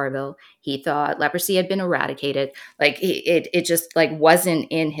about Carville. He thought leprosy had been eradicated. Like it just like wasn't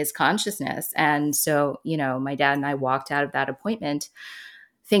in his consciousness. And so, my dad and I walked out of that appointment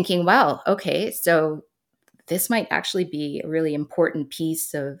thinking, well, okay, so this might actually be a really important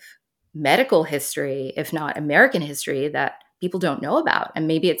piece of medical history, if not American history, that people don't know about. And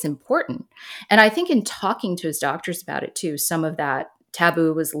maybe it's important. And I think in talking to his doctors about it too, some of that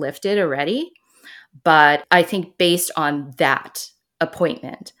taboo was lifted already. But I think based on that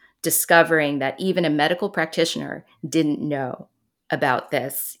appointment, discovering that even a medical practitioner didn't know about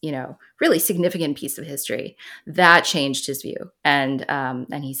this, really significant piece of history, that changed his view. And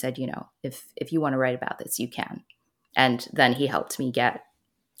he said, if you want to write about this, you can. And then he helped me get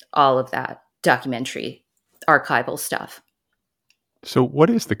all of that documentary archival stuff. So what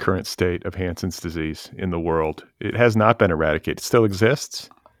is the current state of Hansen's disease in the world? It has not been eradicated. It still exists?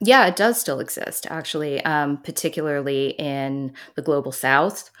 Yeah, it does still exist, actually, particularly in the global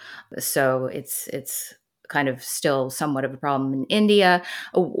south. So it's kind of still somewhat of a problem in India.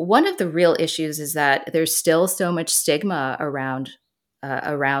 One of the real issues is that there's still so much stigma around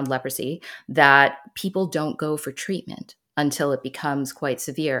leprosy that people don't go for treatment until it becomes quite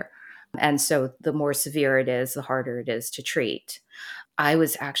severe. And so the more severe it is, the harder it is to treat. I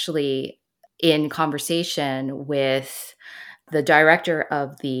was actually in conversation with the director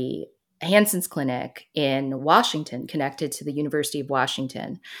of the Hansen's Clinic in Washington, connected to the University of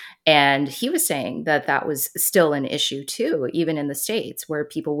Washington. And he was saying that that was still an issue too, even in the States, where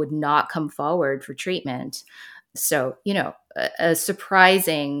people would not come forward for treatment. So, a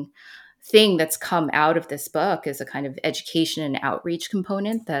surprising thing that's come out of this book is a kind of education and outreach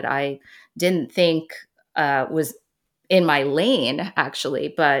component that I didn't think was in my lane,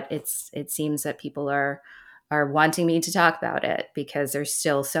 actually, but it seems that people are wanting me to talk about it because there's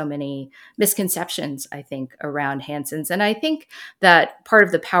still so many misconceptions, I think, around Hanson's. And I think that part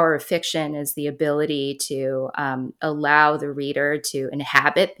of the power of fiction is the ability to allow the reader to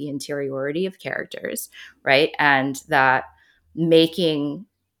inhabit the interiority of characters, right? And that making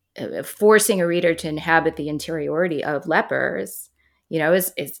forcing a reader to inhabit the interiority of lepers,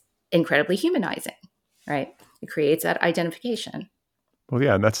 is incredibly humanizing, right? It creates that identification. Well,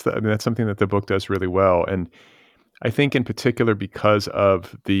 yeah, and that's something that the book does really well. And I think in particular because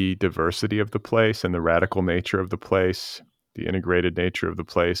of the diversity of the place and the radical nature of the place, the integrated nature of the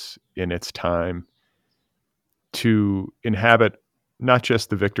place in its time, to inhabit not just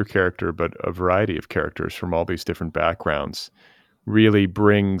the Victor character, but a variety of characters from all these different backgrounds really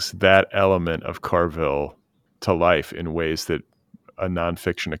brings that element of Carville to life in ways that a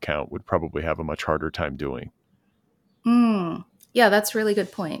nonfiction account would probably have a much harder time doing. Yeah, that's a really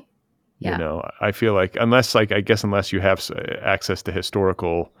good point. You Yeah. know, I feel like unless you have access to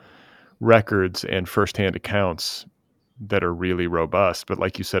historical records and firsthand accounts that are really robust. But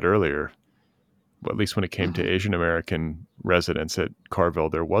like you said earlier, at least when it came to Mhm. Asian American residents at Carville,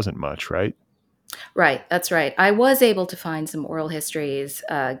 there wasn't much, right? Right, that's right. I was able to find some oral histories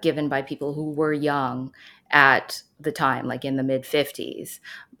given by people who were young at the time, like in the mid 50s,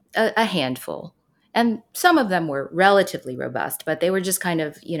 a handful. And some of them were relatively robust, but they were just kind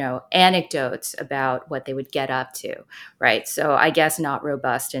of, anecdotes about what they would get up to, right? So I guess not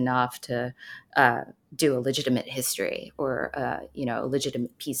robust enough to uh, do a legitimate history or, a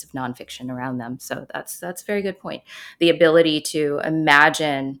legitimate piece of nonfiction around them. So that's a very good point. The ability to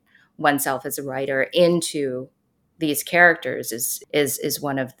imagine oneself as a writer into these characters is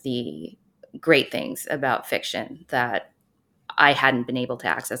one of the great things about fiction that I hadn't been able to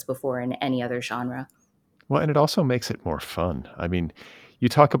access before in any other genre. Well, and it also makes it more fun. I mean, you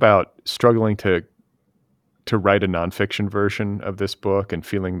talk about struggling to write a nonfiction version of this book and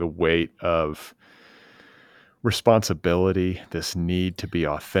feeling the weight of responsibility, this need to be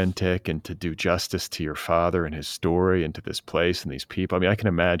authentic and to do justice to your father and his story and to this place and these people. I mean, I can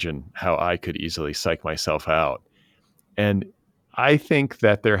imagine how I could easily psych myself out. And I think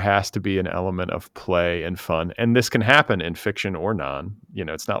that there has to be an element of play and fun. And this can happen in fiction or non. You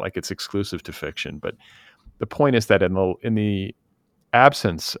know, it's not like it's exclusive to fiction. But the point is that in the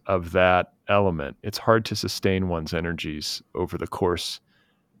absence of that element, it's hard to sustain one's energies over the course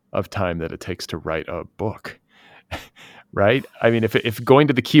of time that it takes to write a book. Right? I mean, if going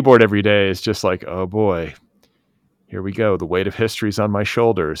to the keyboard every day is just like, oh boy, here we go, the weight of history's on my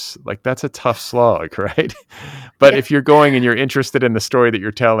shoulders, like that's a tough slog, right? But Yeah, if you're going and you're interested in the story that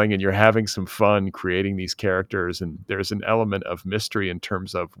you're telling and you're having some fun creating these characters, and there's an element of mystery in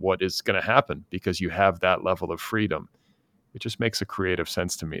terms of what is going to happen because you have that level of freedom, it just makes a creative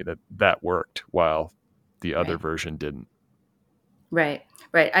sense to me that that worked while the other right, version didn't. right,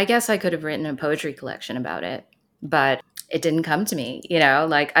 right. I guess I could have written a poetry collection about it, but it didn't come to me.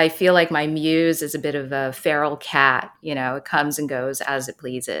 Like I feel like my muse is a bit of a feral cat. It comes and goes as it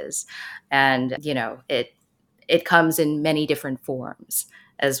pleases, and it comes in many different forms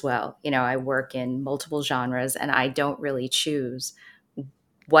as well. I work in multiple genres, and I don't really choose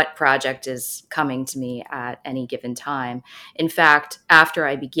what project is coming to me at any given time. In fact, after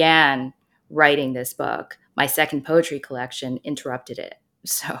I began writing this book, my second poetry collection interrupted it.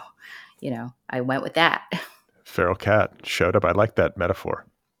 So, I went with that. Feral cat showed up. I like that metaphor.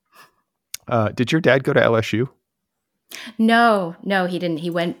 Did your dad go to LSU? No, no, he didn't. He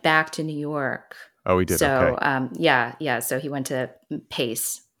went back to New York. Oh, he did. Okay. So, yeah, yeah. So he went to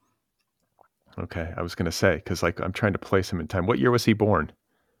Pace, Okay. I was going to say, because like I'm trying to place him in time. What year was he born?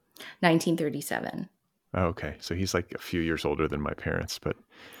 1937. Oh, okay. So he's like a few years older than my parents, but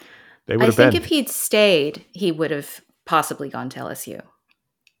they would I have think if been. he'd stayed, he would have possibly gone to LSU.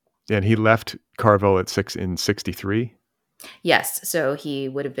 And he left Carville at six in 63. Yes, so he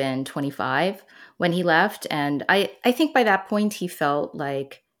would have been 25 when he left, and I think by that point he felt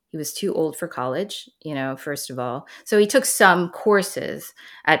like he was too old for college, first of all. So he took some courses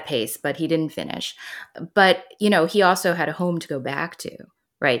at Pace, but he didn't finish. But, he also had a home to go back to,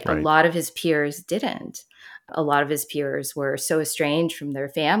 right? A Right. lot of his peers didn't. A lot of his peers were so estranged from their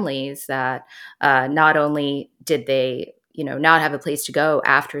families that not only did they, not have a place to go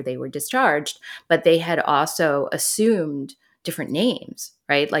after they were discharged, but they had also assumed different names,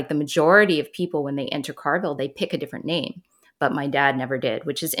 right? Like the majority of people, when they enter Carville, they pick a different name. But my dad never did,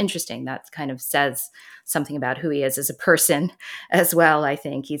 which is interesting. That kind of says something about who he is as a person as well. I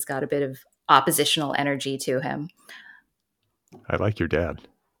think he's got a bit of oppositional energy to him. I like your dad.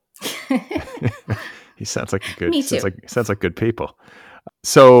 He sounds like a good Me too. sounds like good people.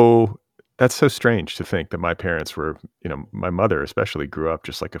 So that's so strange to think that my parents were, my mother especially grew up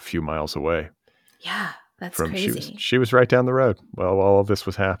just like a few miles away Yeah, that's from crazy. she was right down the road while all of this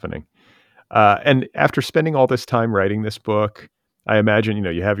was happening. And after spending all this time writing this book, I imagine,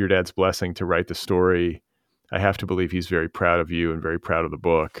 you have your dad's blessing to write the story. I have to believe he's very proud of you and very proud of the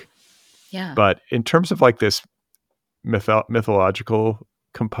book. Yeah. But in terms of like this mythological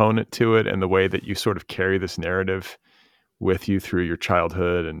component to it and the way that you sort of carry this narrative with you through your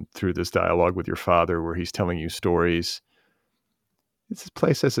childhood and through this dialogue with your father where he's telling you stories, this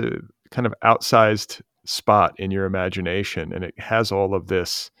place has a kind of outsized spot in your imagination, and it has all of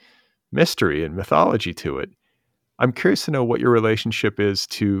this mystery and mythology to it. I'm curious to know what your relationship is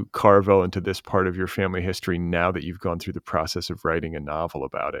to Carvel and to this part of your family history now that you've gone through the process of writing a novel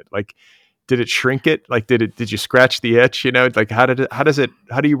about it. Like, did it shrink it? Like, did you scratch the itch? Like how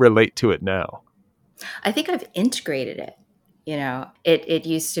do you relate to it now? I think I've integrated it. It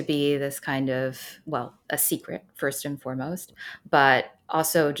used to be this kind of, well, a secret first and foremost, but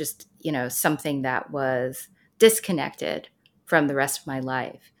also just, something that was disconnected from the rest of my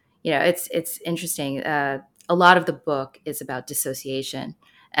life. It's interesting. A lot of the book is about dissociation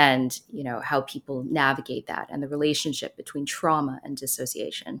and, how people navigate that and the relationship between trauma and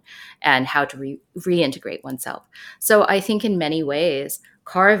dissociation and how to reintegrate oneself. So I think in many ways,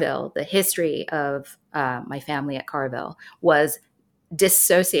 Carville, the history of my family at Carville was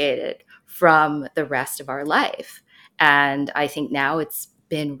dissociated from the rest of our life. And I think now it's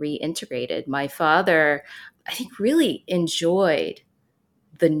been reintegrated. My father, I think, really enjoyed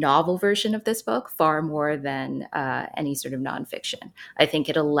the novel version of this book far more than any sort of nonfiction. I think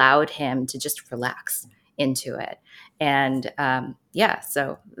it allowed him to just relax into it. And yeah,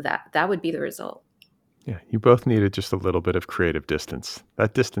 so that would be the result. Yeah, you both needed just a little bit of creative distance.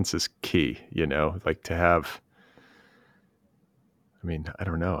 That distance is key, like to have. I mean, I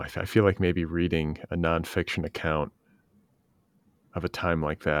don't know. I feel like maybe reading a nonfiction account of a time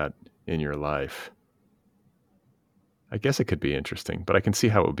like that in your life, I guess it could be interesting, but I can see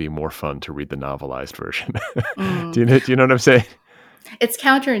how it would be more fun to read the novelized version. Mm. Do you know what I'm saying? It's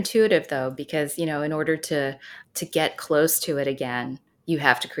counterintuitive though, because in order to get close to it again, you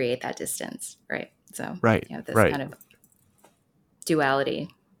have to create that distance, right? So Right, this right. kind of duality.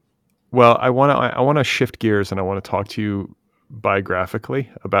 Well, I want to shift gears and I want to talk to you biographically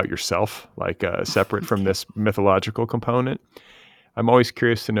about yourself, like separate from Okay. this mythological component. I'm always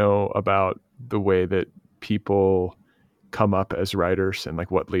curious to know about the way that people come up as writers and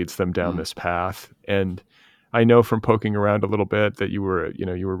like what leads them down Mm, this path. And I know from poking around a little bit that you were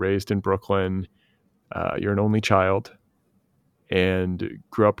raised in Brooklyn. You're an only child and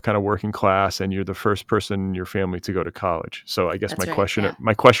grew up kind of working class, and you're the first person in your family to go to college. So I guess that's right. Yeah.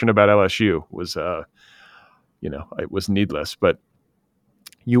 my question about LSU was, it was needless, but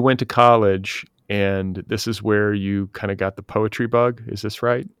you went to college, and this is where you kind of got the poetry bug. Is this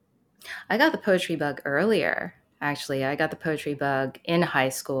right? I got the poetry bug earlier. Actually, I got the poetry bug in high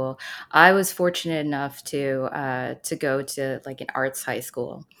school. I was fortunate enough to go to like an arts high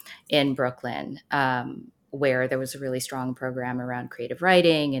school in Brooklyn, where there was a really strong program around creative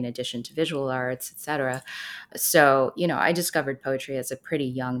writing, in addition to visual arts, etc. So, I discovered poetry as a pretty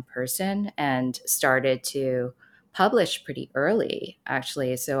young person and started to publish pretty early,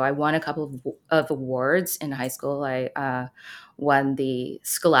 actually. So I won a couple of awards in high school. I won the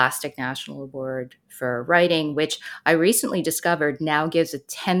Scholastic National Award for Writing, which I recently discovered now gives a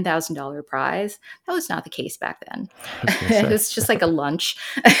 $10,000 prize. That was not the case back then. I was going to It say. was just like a lunch.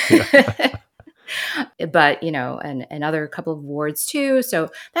 Yeah. But and another couple of awards too, so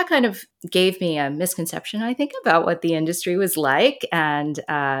that kind of gave me a misconception, I think, about what the industry was like, and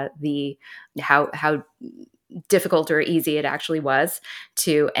the how difficult or easy it actually was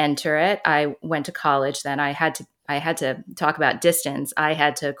to enter it. I went to college, then I had to talk about distance. I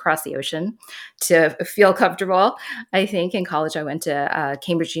had to cross the ocean to feel comfortable. I think in college I went to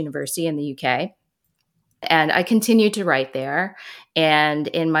Cambridge University in the UK, and I continued to write there. And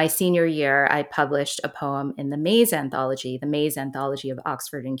in my senior year, I published a poem in the Maze Anthology of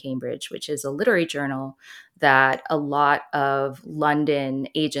Oxford and Cambridge, which is a literary journal that a lot of London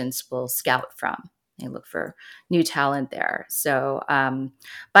agents will scout from. They look for new talent there. So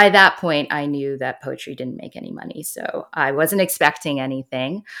by that point, I knew that poetry didn't make any money. So I wasn't expecting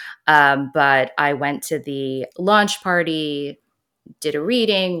anything. But I went to the launch party, did a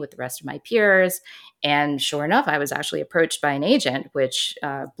reading with the rest of my peers. And sure enough, I was actually approached by an agent, which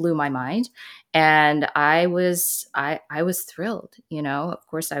blew my mind. And I was thrilled. Of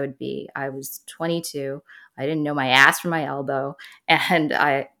course I would be. I was 22. I didn't know my ass from my elbow,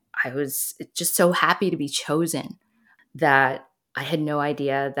 and I was just so happy to be chosen that I had no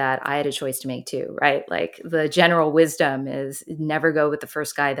idea that I had a choice to make too, right? Like the general wisdom is never go with the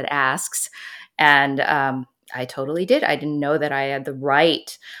first guy that asks. And I totally did. I didn't know that I had the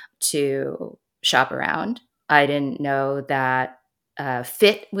right to shop around. I didn't know that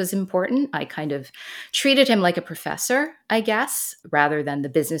fit was important. I kind of treated him like a professor, I guess, rather than the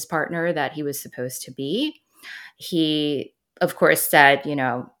business partner that he was supposed to be. He, of course, said,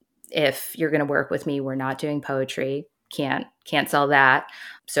 if you're going to work with me, we're not doing poetry. Can't sell that.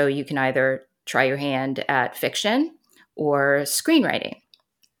 So you can either try your hand at fiction or screenwriting.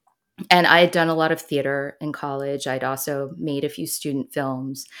 And I had done a lot of theater in college. I'd also made a few student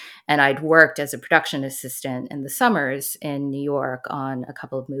films, and I'd worked as a production assistant in the summers in New York on a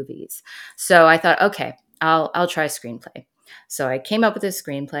couple of movies. So I thought, okay, I'll try screenplay. So I came up with a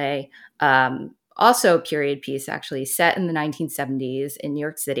screenplay, also a period piece, actually set in the 1970s in New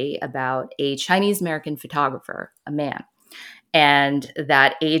York City, about a Chinese American photographer, a man, and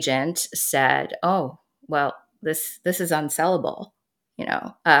that agent said, "Oh, well, this is unsellable.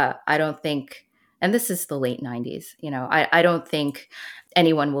 I don't think." And this is the late 90s. I don't think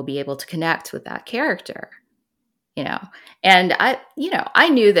anyone will be able to connect with that character. You know, and I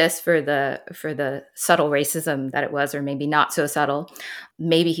knew this for the subtle racism that it was, or maybe not so subtle.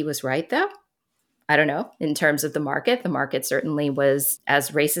 Maybe he was right though. I don't know. In terms of the market certainly was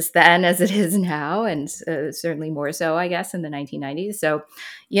as racist then as it is now, and certainly more so, I guess, in the 1990s. So,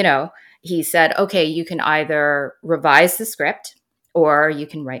 he said, okay, you can either revise the script or you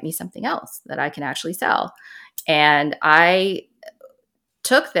can write me something else that I can actually sell. And I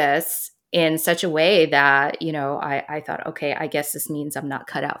took this in such a way that, I thought, okay, I guess this means I'm not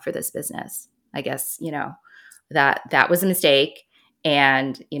cut out for this business. I guess, that was a mistake.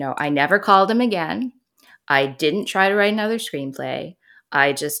 And, I never called him again. I didn't try to write another screenplay.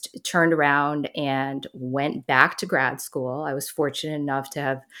 I just turned around and went back to grad school. I was fortunate enough to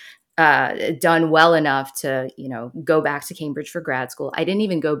have done well enough to, go back to Cambridge for grad school. I didn't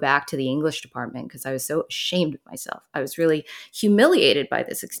even go back to the English department because I was so ashamed of myself. I was really humiliated by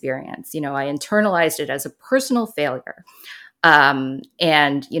this experience. I internalized it as a personal failure. And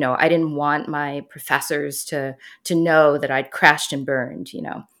I didn't want my professors to know that I'd crashed and burned.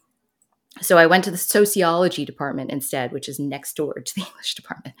 So I went to the sociology department instead, which is next door to the English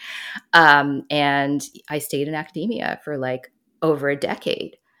department. And I stayed in academia for like over a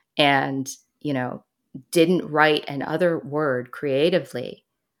decade, and didn't write another word creatively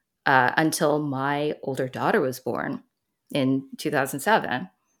until my older daughter was born in 2007.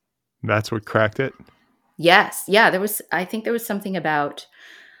 That's what cracked it? Yes. Yeah, I think there was something about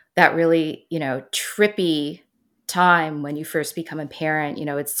that really, trippy time when you first become a parent.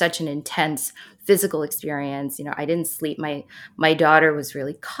 It's such an intense physical experience. I didn't sleep. My daughter was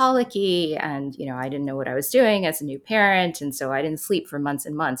really colicky, and I didn't know what I was doing as a new parent, and so I didn't sleep for months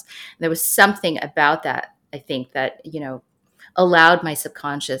and months. And there was something about that, I think, that allowed my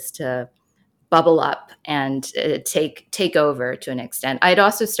subconscious to bubble up and take over to an extent. I'd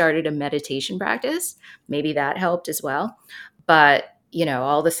also started a meditation practice. Maybe that helped as well. But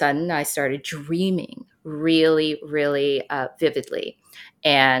all of a sudden I started dreaming really, really vividly.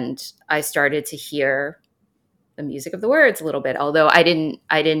 And I started to hear the music of the words a little bit, although I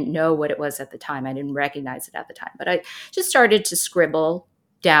didn't know what it was at the time. I didn't recognize it at the time, but I just started to scribble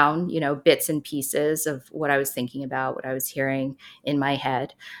down, bits and pieces of what I was thinking about, what I was hearing in my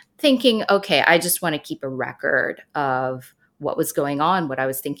head, thinking, okay, I just want to keep a record of what was going on, what I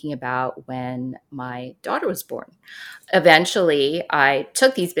was thinking about when my daughter was born. Eventually, I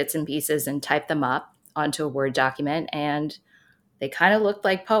took these bits and pieces and typed them up onto a Word document, and they kind of looked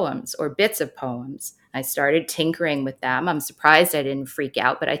like poems or bits of poems. I started tinkering with them. I'm surprised I didn't freak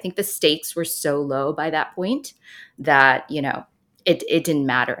out, but I think the stakes were so low by that point that, it didn't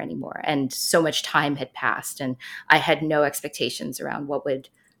matter anymore. And so much time had passed, and I had no expectations around what would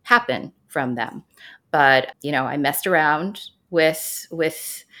happen from them. But, I messed around with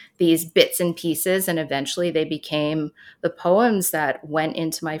these bits and pieces, and eventually they became the poems that went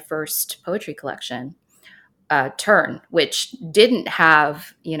into my first poetry collection, Turn, which didn't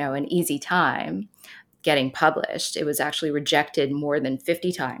have, an easy time getting published. It was actually rejected more than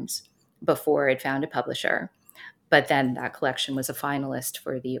 50 times before it found a publisher. But then that collection was a finalist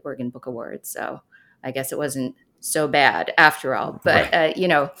for the Oregon Book Award. So I guess it wasn't so bad after all. But,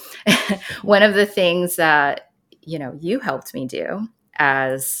 one of the things that, you helped me do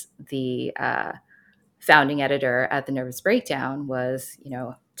as the founding editor at the Nervous Breakdown was,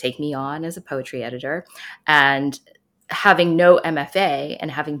 take me on as a poetry editor. And having no MFA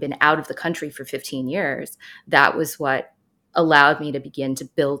and having been out of the country for 15 years, that was what allowed me to begin to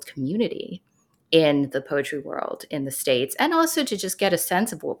build community in the poetry world in the States, and also to just get a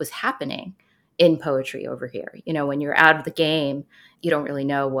sense of what was happening in poetry over here. When you're out of the game, you don't really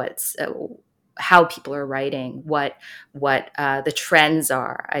know how people are writing, what the trends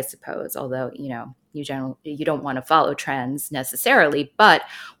are, I suppose. Although you don't want to follow trends necessarily, but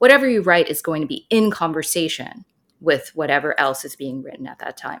whatever you write is going to be in conversation with whatever else is being written at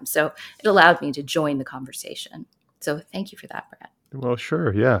that time. So it allowed me to join the conversation. So thank you for that, Brad. Well,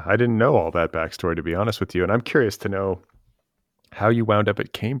 sure. Yeah. I didn't know all that backstory, to be honest with you. And I'm curious to know how you wound up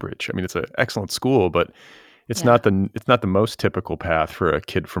at Cambridge. I mean, it's an excellent school, but it's Yeah. not the most typical path for a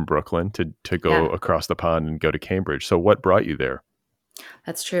kid from Brooklyn to go Yeah. across the pond and go to Cambridge. So what brought you there?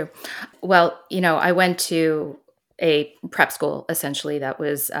 That's true. Well, I went to a prep school essentially that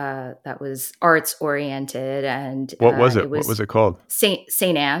was arts oriented, and What was it it? What was was it called? Saint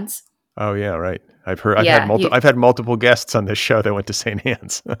Anne's. Oh yeah, right. Yeah, you. I've had multiple guests on this show that went to St.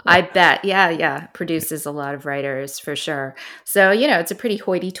 Anne's. I bet. Yeah, yeah. Produces a lot of writers for sure. So, it's a pretty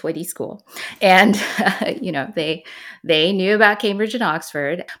hoity-toity school. And they knew about Cambridge and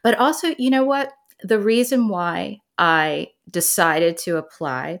Oxford. But also, you know what? The reason why I decided to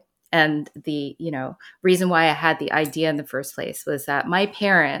apply, and the, reason why I had the idea in the first place, was that my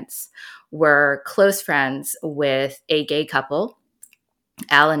parents were close friends with a gay couple,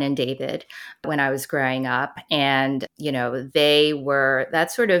 Alan and David, when I was growing up. And, they were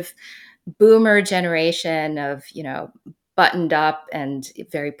that sort of boomer generation of, buttoned up and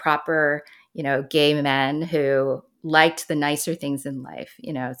very proper, gay men who liked the nicer things in life.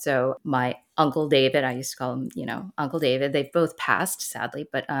 So my Uncle David, I used to call him, Uncle David. They've both passed, sadly,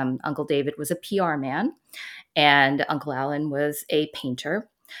 but Uncle David was a PR man, and Uncle Alan was a painter.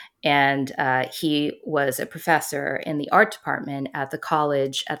 And he was a professor in the art department at the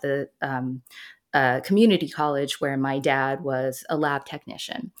college, at the community college where my dad was a lab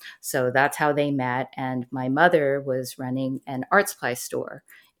technician. So that's how they met. And my mother was running an art supply store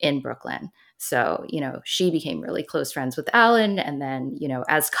in Brooklyn. So, she became really close friends with Alan. And then,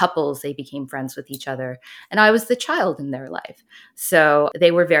 as couples, they became friends with each other. And I was the child in their life. So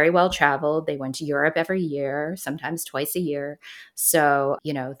they were very well traveled. They went to Europe every year, sometimes twice a year. So,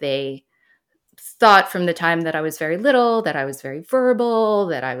 they thought from the time that I was very little that I was very verbal,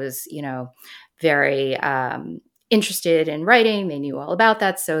 that I was, very interested in writing. They knew all about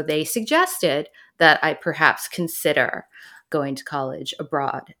that. So they suggested that I perhaps consider going to college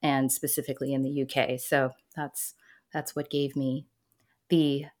abroad, and specifically in the UK. So that's what gave me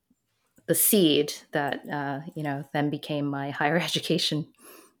the seed that then became my higher education.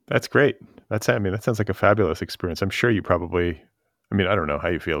 That's great. That sounds like a fabulous experience. I'm sure you probably, I don't know how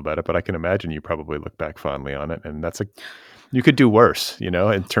you feel about it, but I can imagine you probably look back fondly on it. And you could do worse,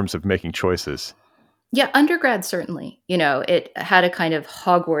 in terms of making choices. Yeah, undergrad certainly. It had a kind of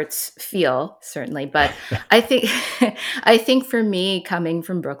Hogwarts feel, certainly. But I think I think for me, coming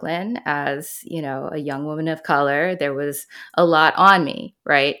from Brooklyn as, a young woman of color, there was a lot on me,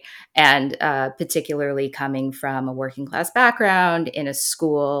 right? And particularly coming from a working class background in a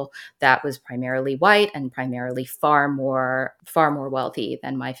school that was primarily white and primarily far more wealthy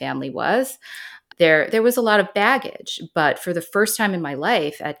than my family was. There was a lot of baggage. But for the first time in my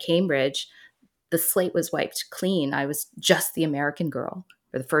life at Cambridge, the slate was wiped clean. I was just the American girl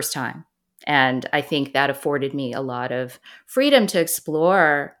for the first time. And I think that afforded me a lot of freedom to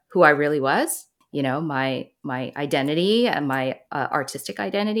explore who I really was, my identity and my artistic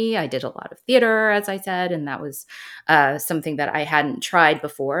identity. I did a lot of theater, as I said, and that was something that I hadn't tried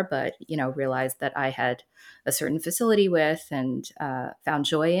before, but, realized that I had a certain facility with, and found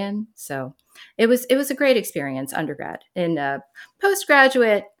joy in. So it was a great experience, undergrad. In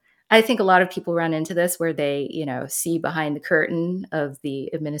postgraduate, I think a lot of people run into this where they, see behind the curtain of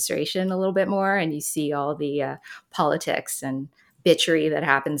the administration a little bit more, and you see all the politics and bitchery that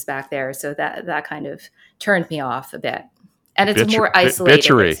happens back there. So that kind of turned me off a bit. And it's a more isolated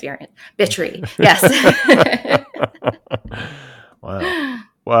experience. Bitchery, yes. Wow.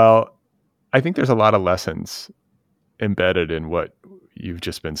 Well, I think there's a lot of lessons embedded in what you've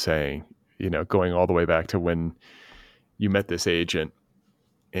just been saying, going all the way back to when you met this agent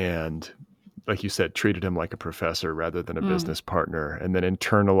and, like you said, treated him like a professor rather than a business partner, and then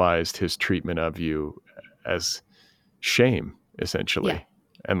internalized his treatment of you as shame, essentially, Yeah.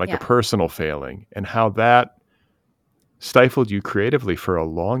 and like a personal failing, and how that stifled you creatively for a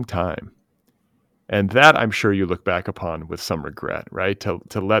long time. And that, I'm sure you look back upon with some regret, right? To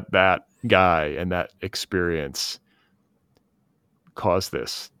let that guy and that experience cause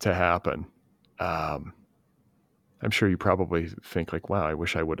this to happen. I'm sure you probably think like, wow, I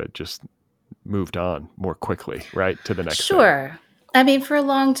wish I would have just moved on more quickly, right, to the next thing? Sure. I mean, for a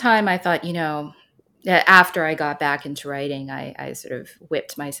long time, I thought, after I got back into writing, I sort of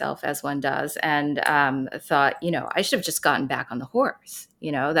whipped myself as one does and thought, I should have just gotten back on the horse.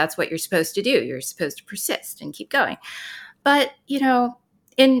 That's what you're supposed to do. You're supposed to persist and keep going. But,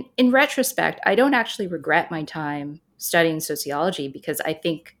 in retrospect, I don't actually regret my time studying sociology because I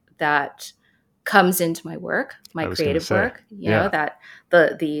think that comes into my work, my I was going to creative say, work, yeah, that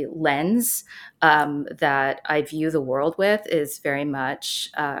the lens that I view the world with is very much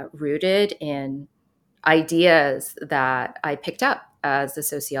rooted in ideas that I picked up as a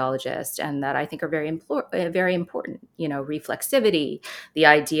sociologist and that I think are very important. Reflexivity, the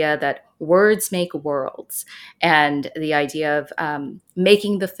idea that words make worlds, and the idea of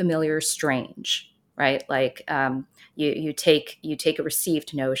making the familiar strange. Right, like you take a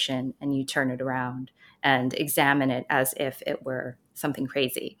received notion and you turn it around and examine it as if it were something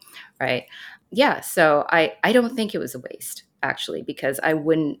crazy, right? Yeah, so I don't think it was a waste, actually, because I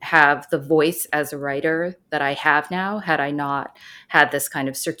wouldn't have the voice as a writer that I have now had I not had this kind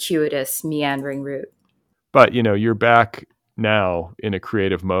of circuitous, meandering route. but you're back now in a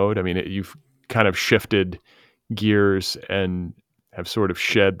creative mode. I mean, you've kind of shifted gears and have sort of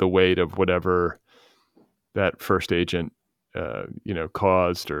shed the weight of whatever that first agent,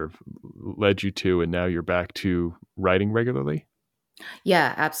 caused or led you to, and now you're back to writing regularly.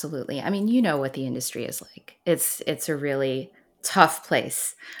 Yeah, absolutely. I mean, you know what the industry is like. It's a really tough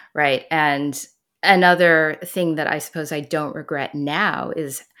place, right? And another thing that I suppose I don't regret now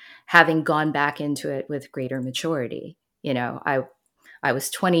is having gone back into it with greater maturity. I was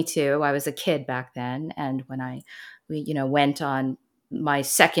 22. I was a kid back then, and when we went on my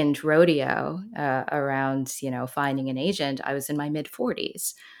second rodeo around, finding an agent, I was in my mid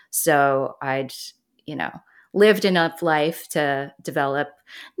 40s. So I'd, you know, lived enough life to develop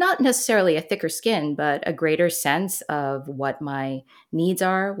not necessarily a thicker skin, but a greater sense of what my needs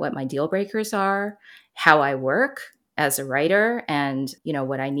are, what my deal breakers are, how I work as a writer, and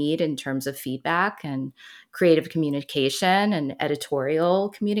what I need in terms of feedback and creative communication and editorial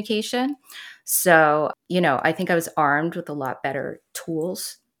communication. So, I think I was armed with a lot better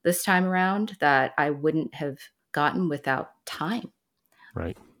tools this time around that I wouldn't have gotten without time.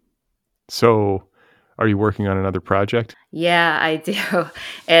 Right. So, are you working on another project? Yeah, I do.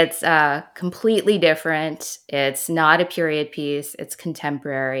 It's completely different. It's not a period piece, it's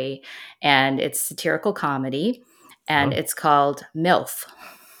contemporary, and it's satirical comedy, and Oh, it's called MILF.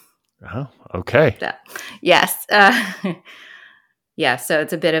 oh, okay. So, yes. Yeah, so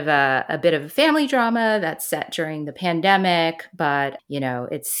it's a bit of a family drama that's set during the pandemic, but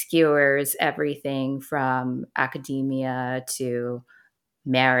it skewers everything from academia to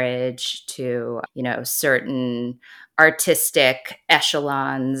marriage to certain artistic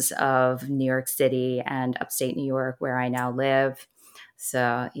echelons of New York City and upstate New York where I now live.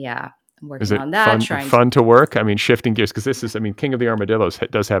 So yeah, I'm Is working it on that, fun trying to. fun to work? I mean, shifting gears because this is, I mean, King of the Armadillos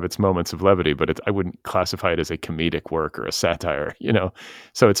does have its moments of levity, but I wouldn't classify it as a comedic work or a satire.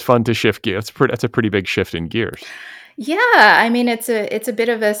 So it's fun to shift gears. That's a pretty big shift in gears. Yeah, I mean it's a bit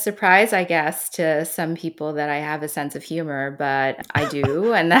of a surprise, I guess, to some people that I have a sense of humor, but I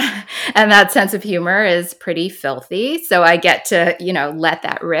do, and that sense of humor is pretty filthy. So I get to, let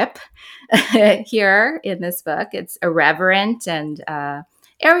that rip here in this book. It's irreverent and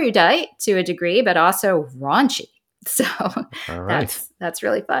erudite to a degree, but also raunchy. So All right. that's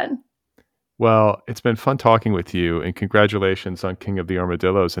really fun. Well, it's been fun talking with you, and congratulations on King of the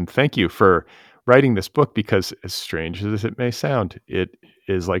Armadillos. And thank you for writing this book because, as strange as it may sound, it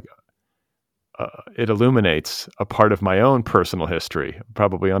is like it illuminates a part of my own personal history,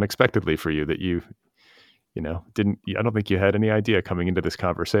 probably unexpectedly for you, that didn't. I don't think you had any idea coming into this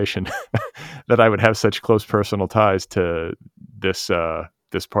conversation that I would have such close personal ties to this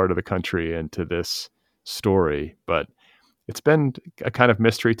part of the country and to this story, but it's been a kind of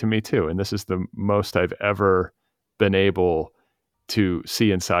mystery to me too. And this is the most I've ever been able to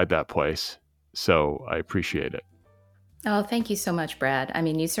see inside that place. So I appreciate it. Oh, thank you so much, Brad. I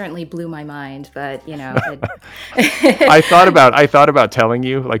mean, you certainly blew my mind, but I thought about telling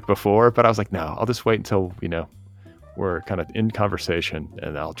you like before, but I was like, no, I'll just wait until, we're kind of in conversation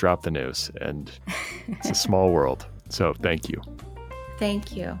and I'll drop the news. And it's a small world. So thank you.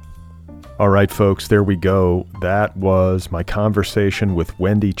 Thank you. All right, folks, there we go. That was my conversation with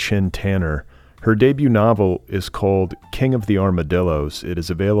Wendy Chin-Tanner. Her debut novel is called King of the Armadillos. It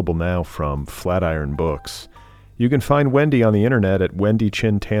is available now from Flatiron Books. You can find Wendy on the internet at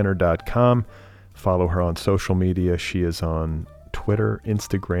wendychintanner.com. Follow her on social media. She is on Twitter,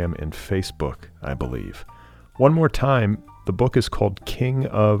 Instagram, and Facebook, I believe. One more time, The book is called King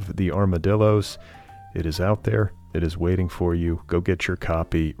of the Armadillos. It is out there. It is waiting for you. Go get your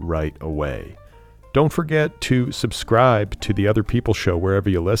copy right away. Don't forget to subscribe to The Other People Show wherever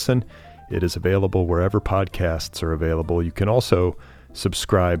you listen. It is available wherever podcasts are available. You can also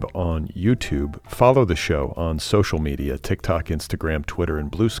subscribe on YouTube. Follow the show on social media, TikTok, Instagram, Twitter, and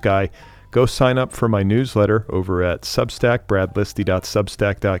Blue Sky. Go sign up for my newsletter over at Substack,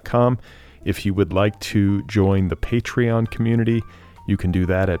 bradlisty.substack.com. If you would like to join the Patreon community, you can do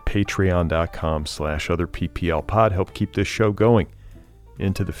that at patreon.com/otherpplpod. Help keep this show going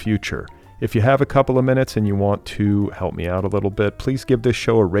into the future. If you have a couple of minutes and you want to help me out a little bit, please give this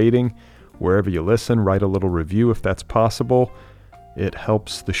show a rating wherever you listen. Write a little review if that's possible. It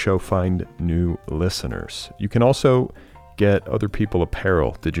helps the show find new listeners. You can also get Other People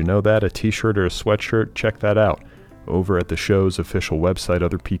apparel. Did you know that? A t-shirt or a sweatshirt? Check that out over at the show's official website,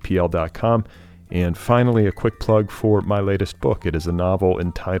 otherppl.com. And finally, a quick plug for my latest book. It is a novel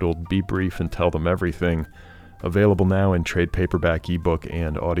entitled Be Brief and Tell Them Everything, available now in trade paperback, ebook,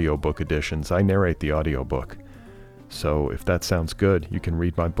 and audiobook editions. I narrate the audiobook. So if that sounds good, you can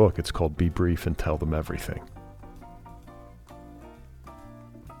read my book. It's called Be Brief and Tell Them Everything.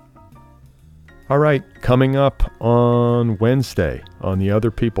 All right, coming up on Wednesday on the Other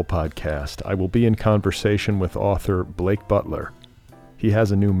People podcast, I will be in conversation with author Blake Butler. He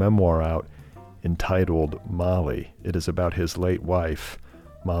has a new memoir out entitled Molly. It is about his late wife,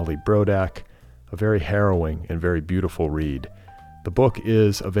 Molly Brodak, a very harrowing and very beautiful read. The book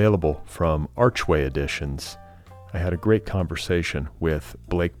is available from Archway Editions. I had a great conversation with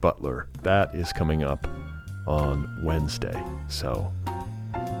Blake Butler. That is coming up on Wednesday, so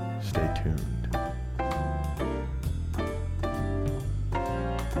stay tuned.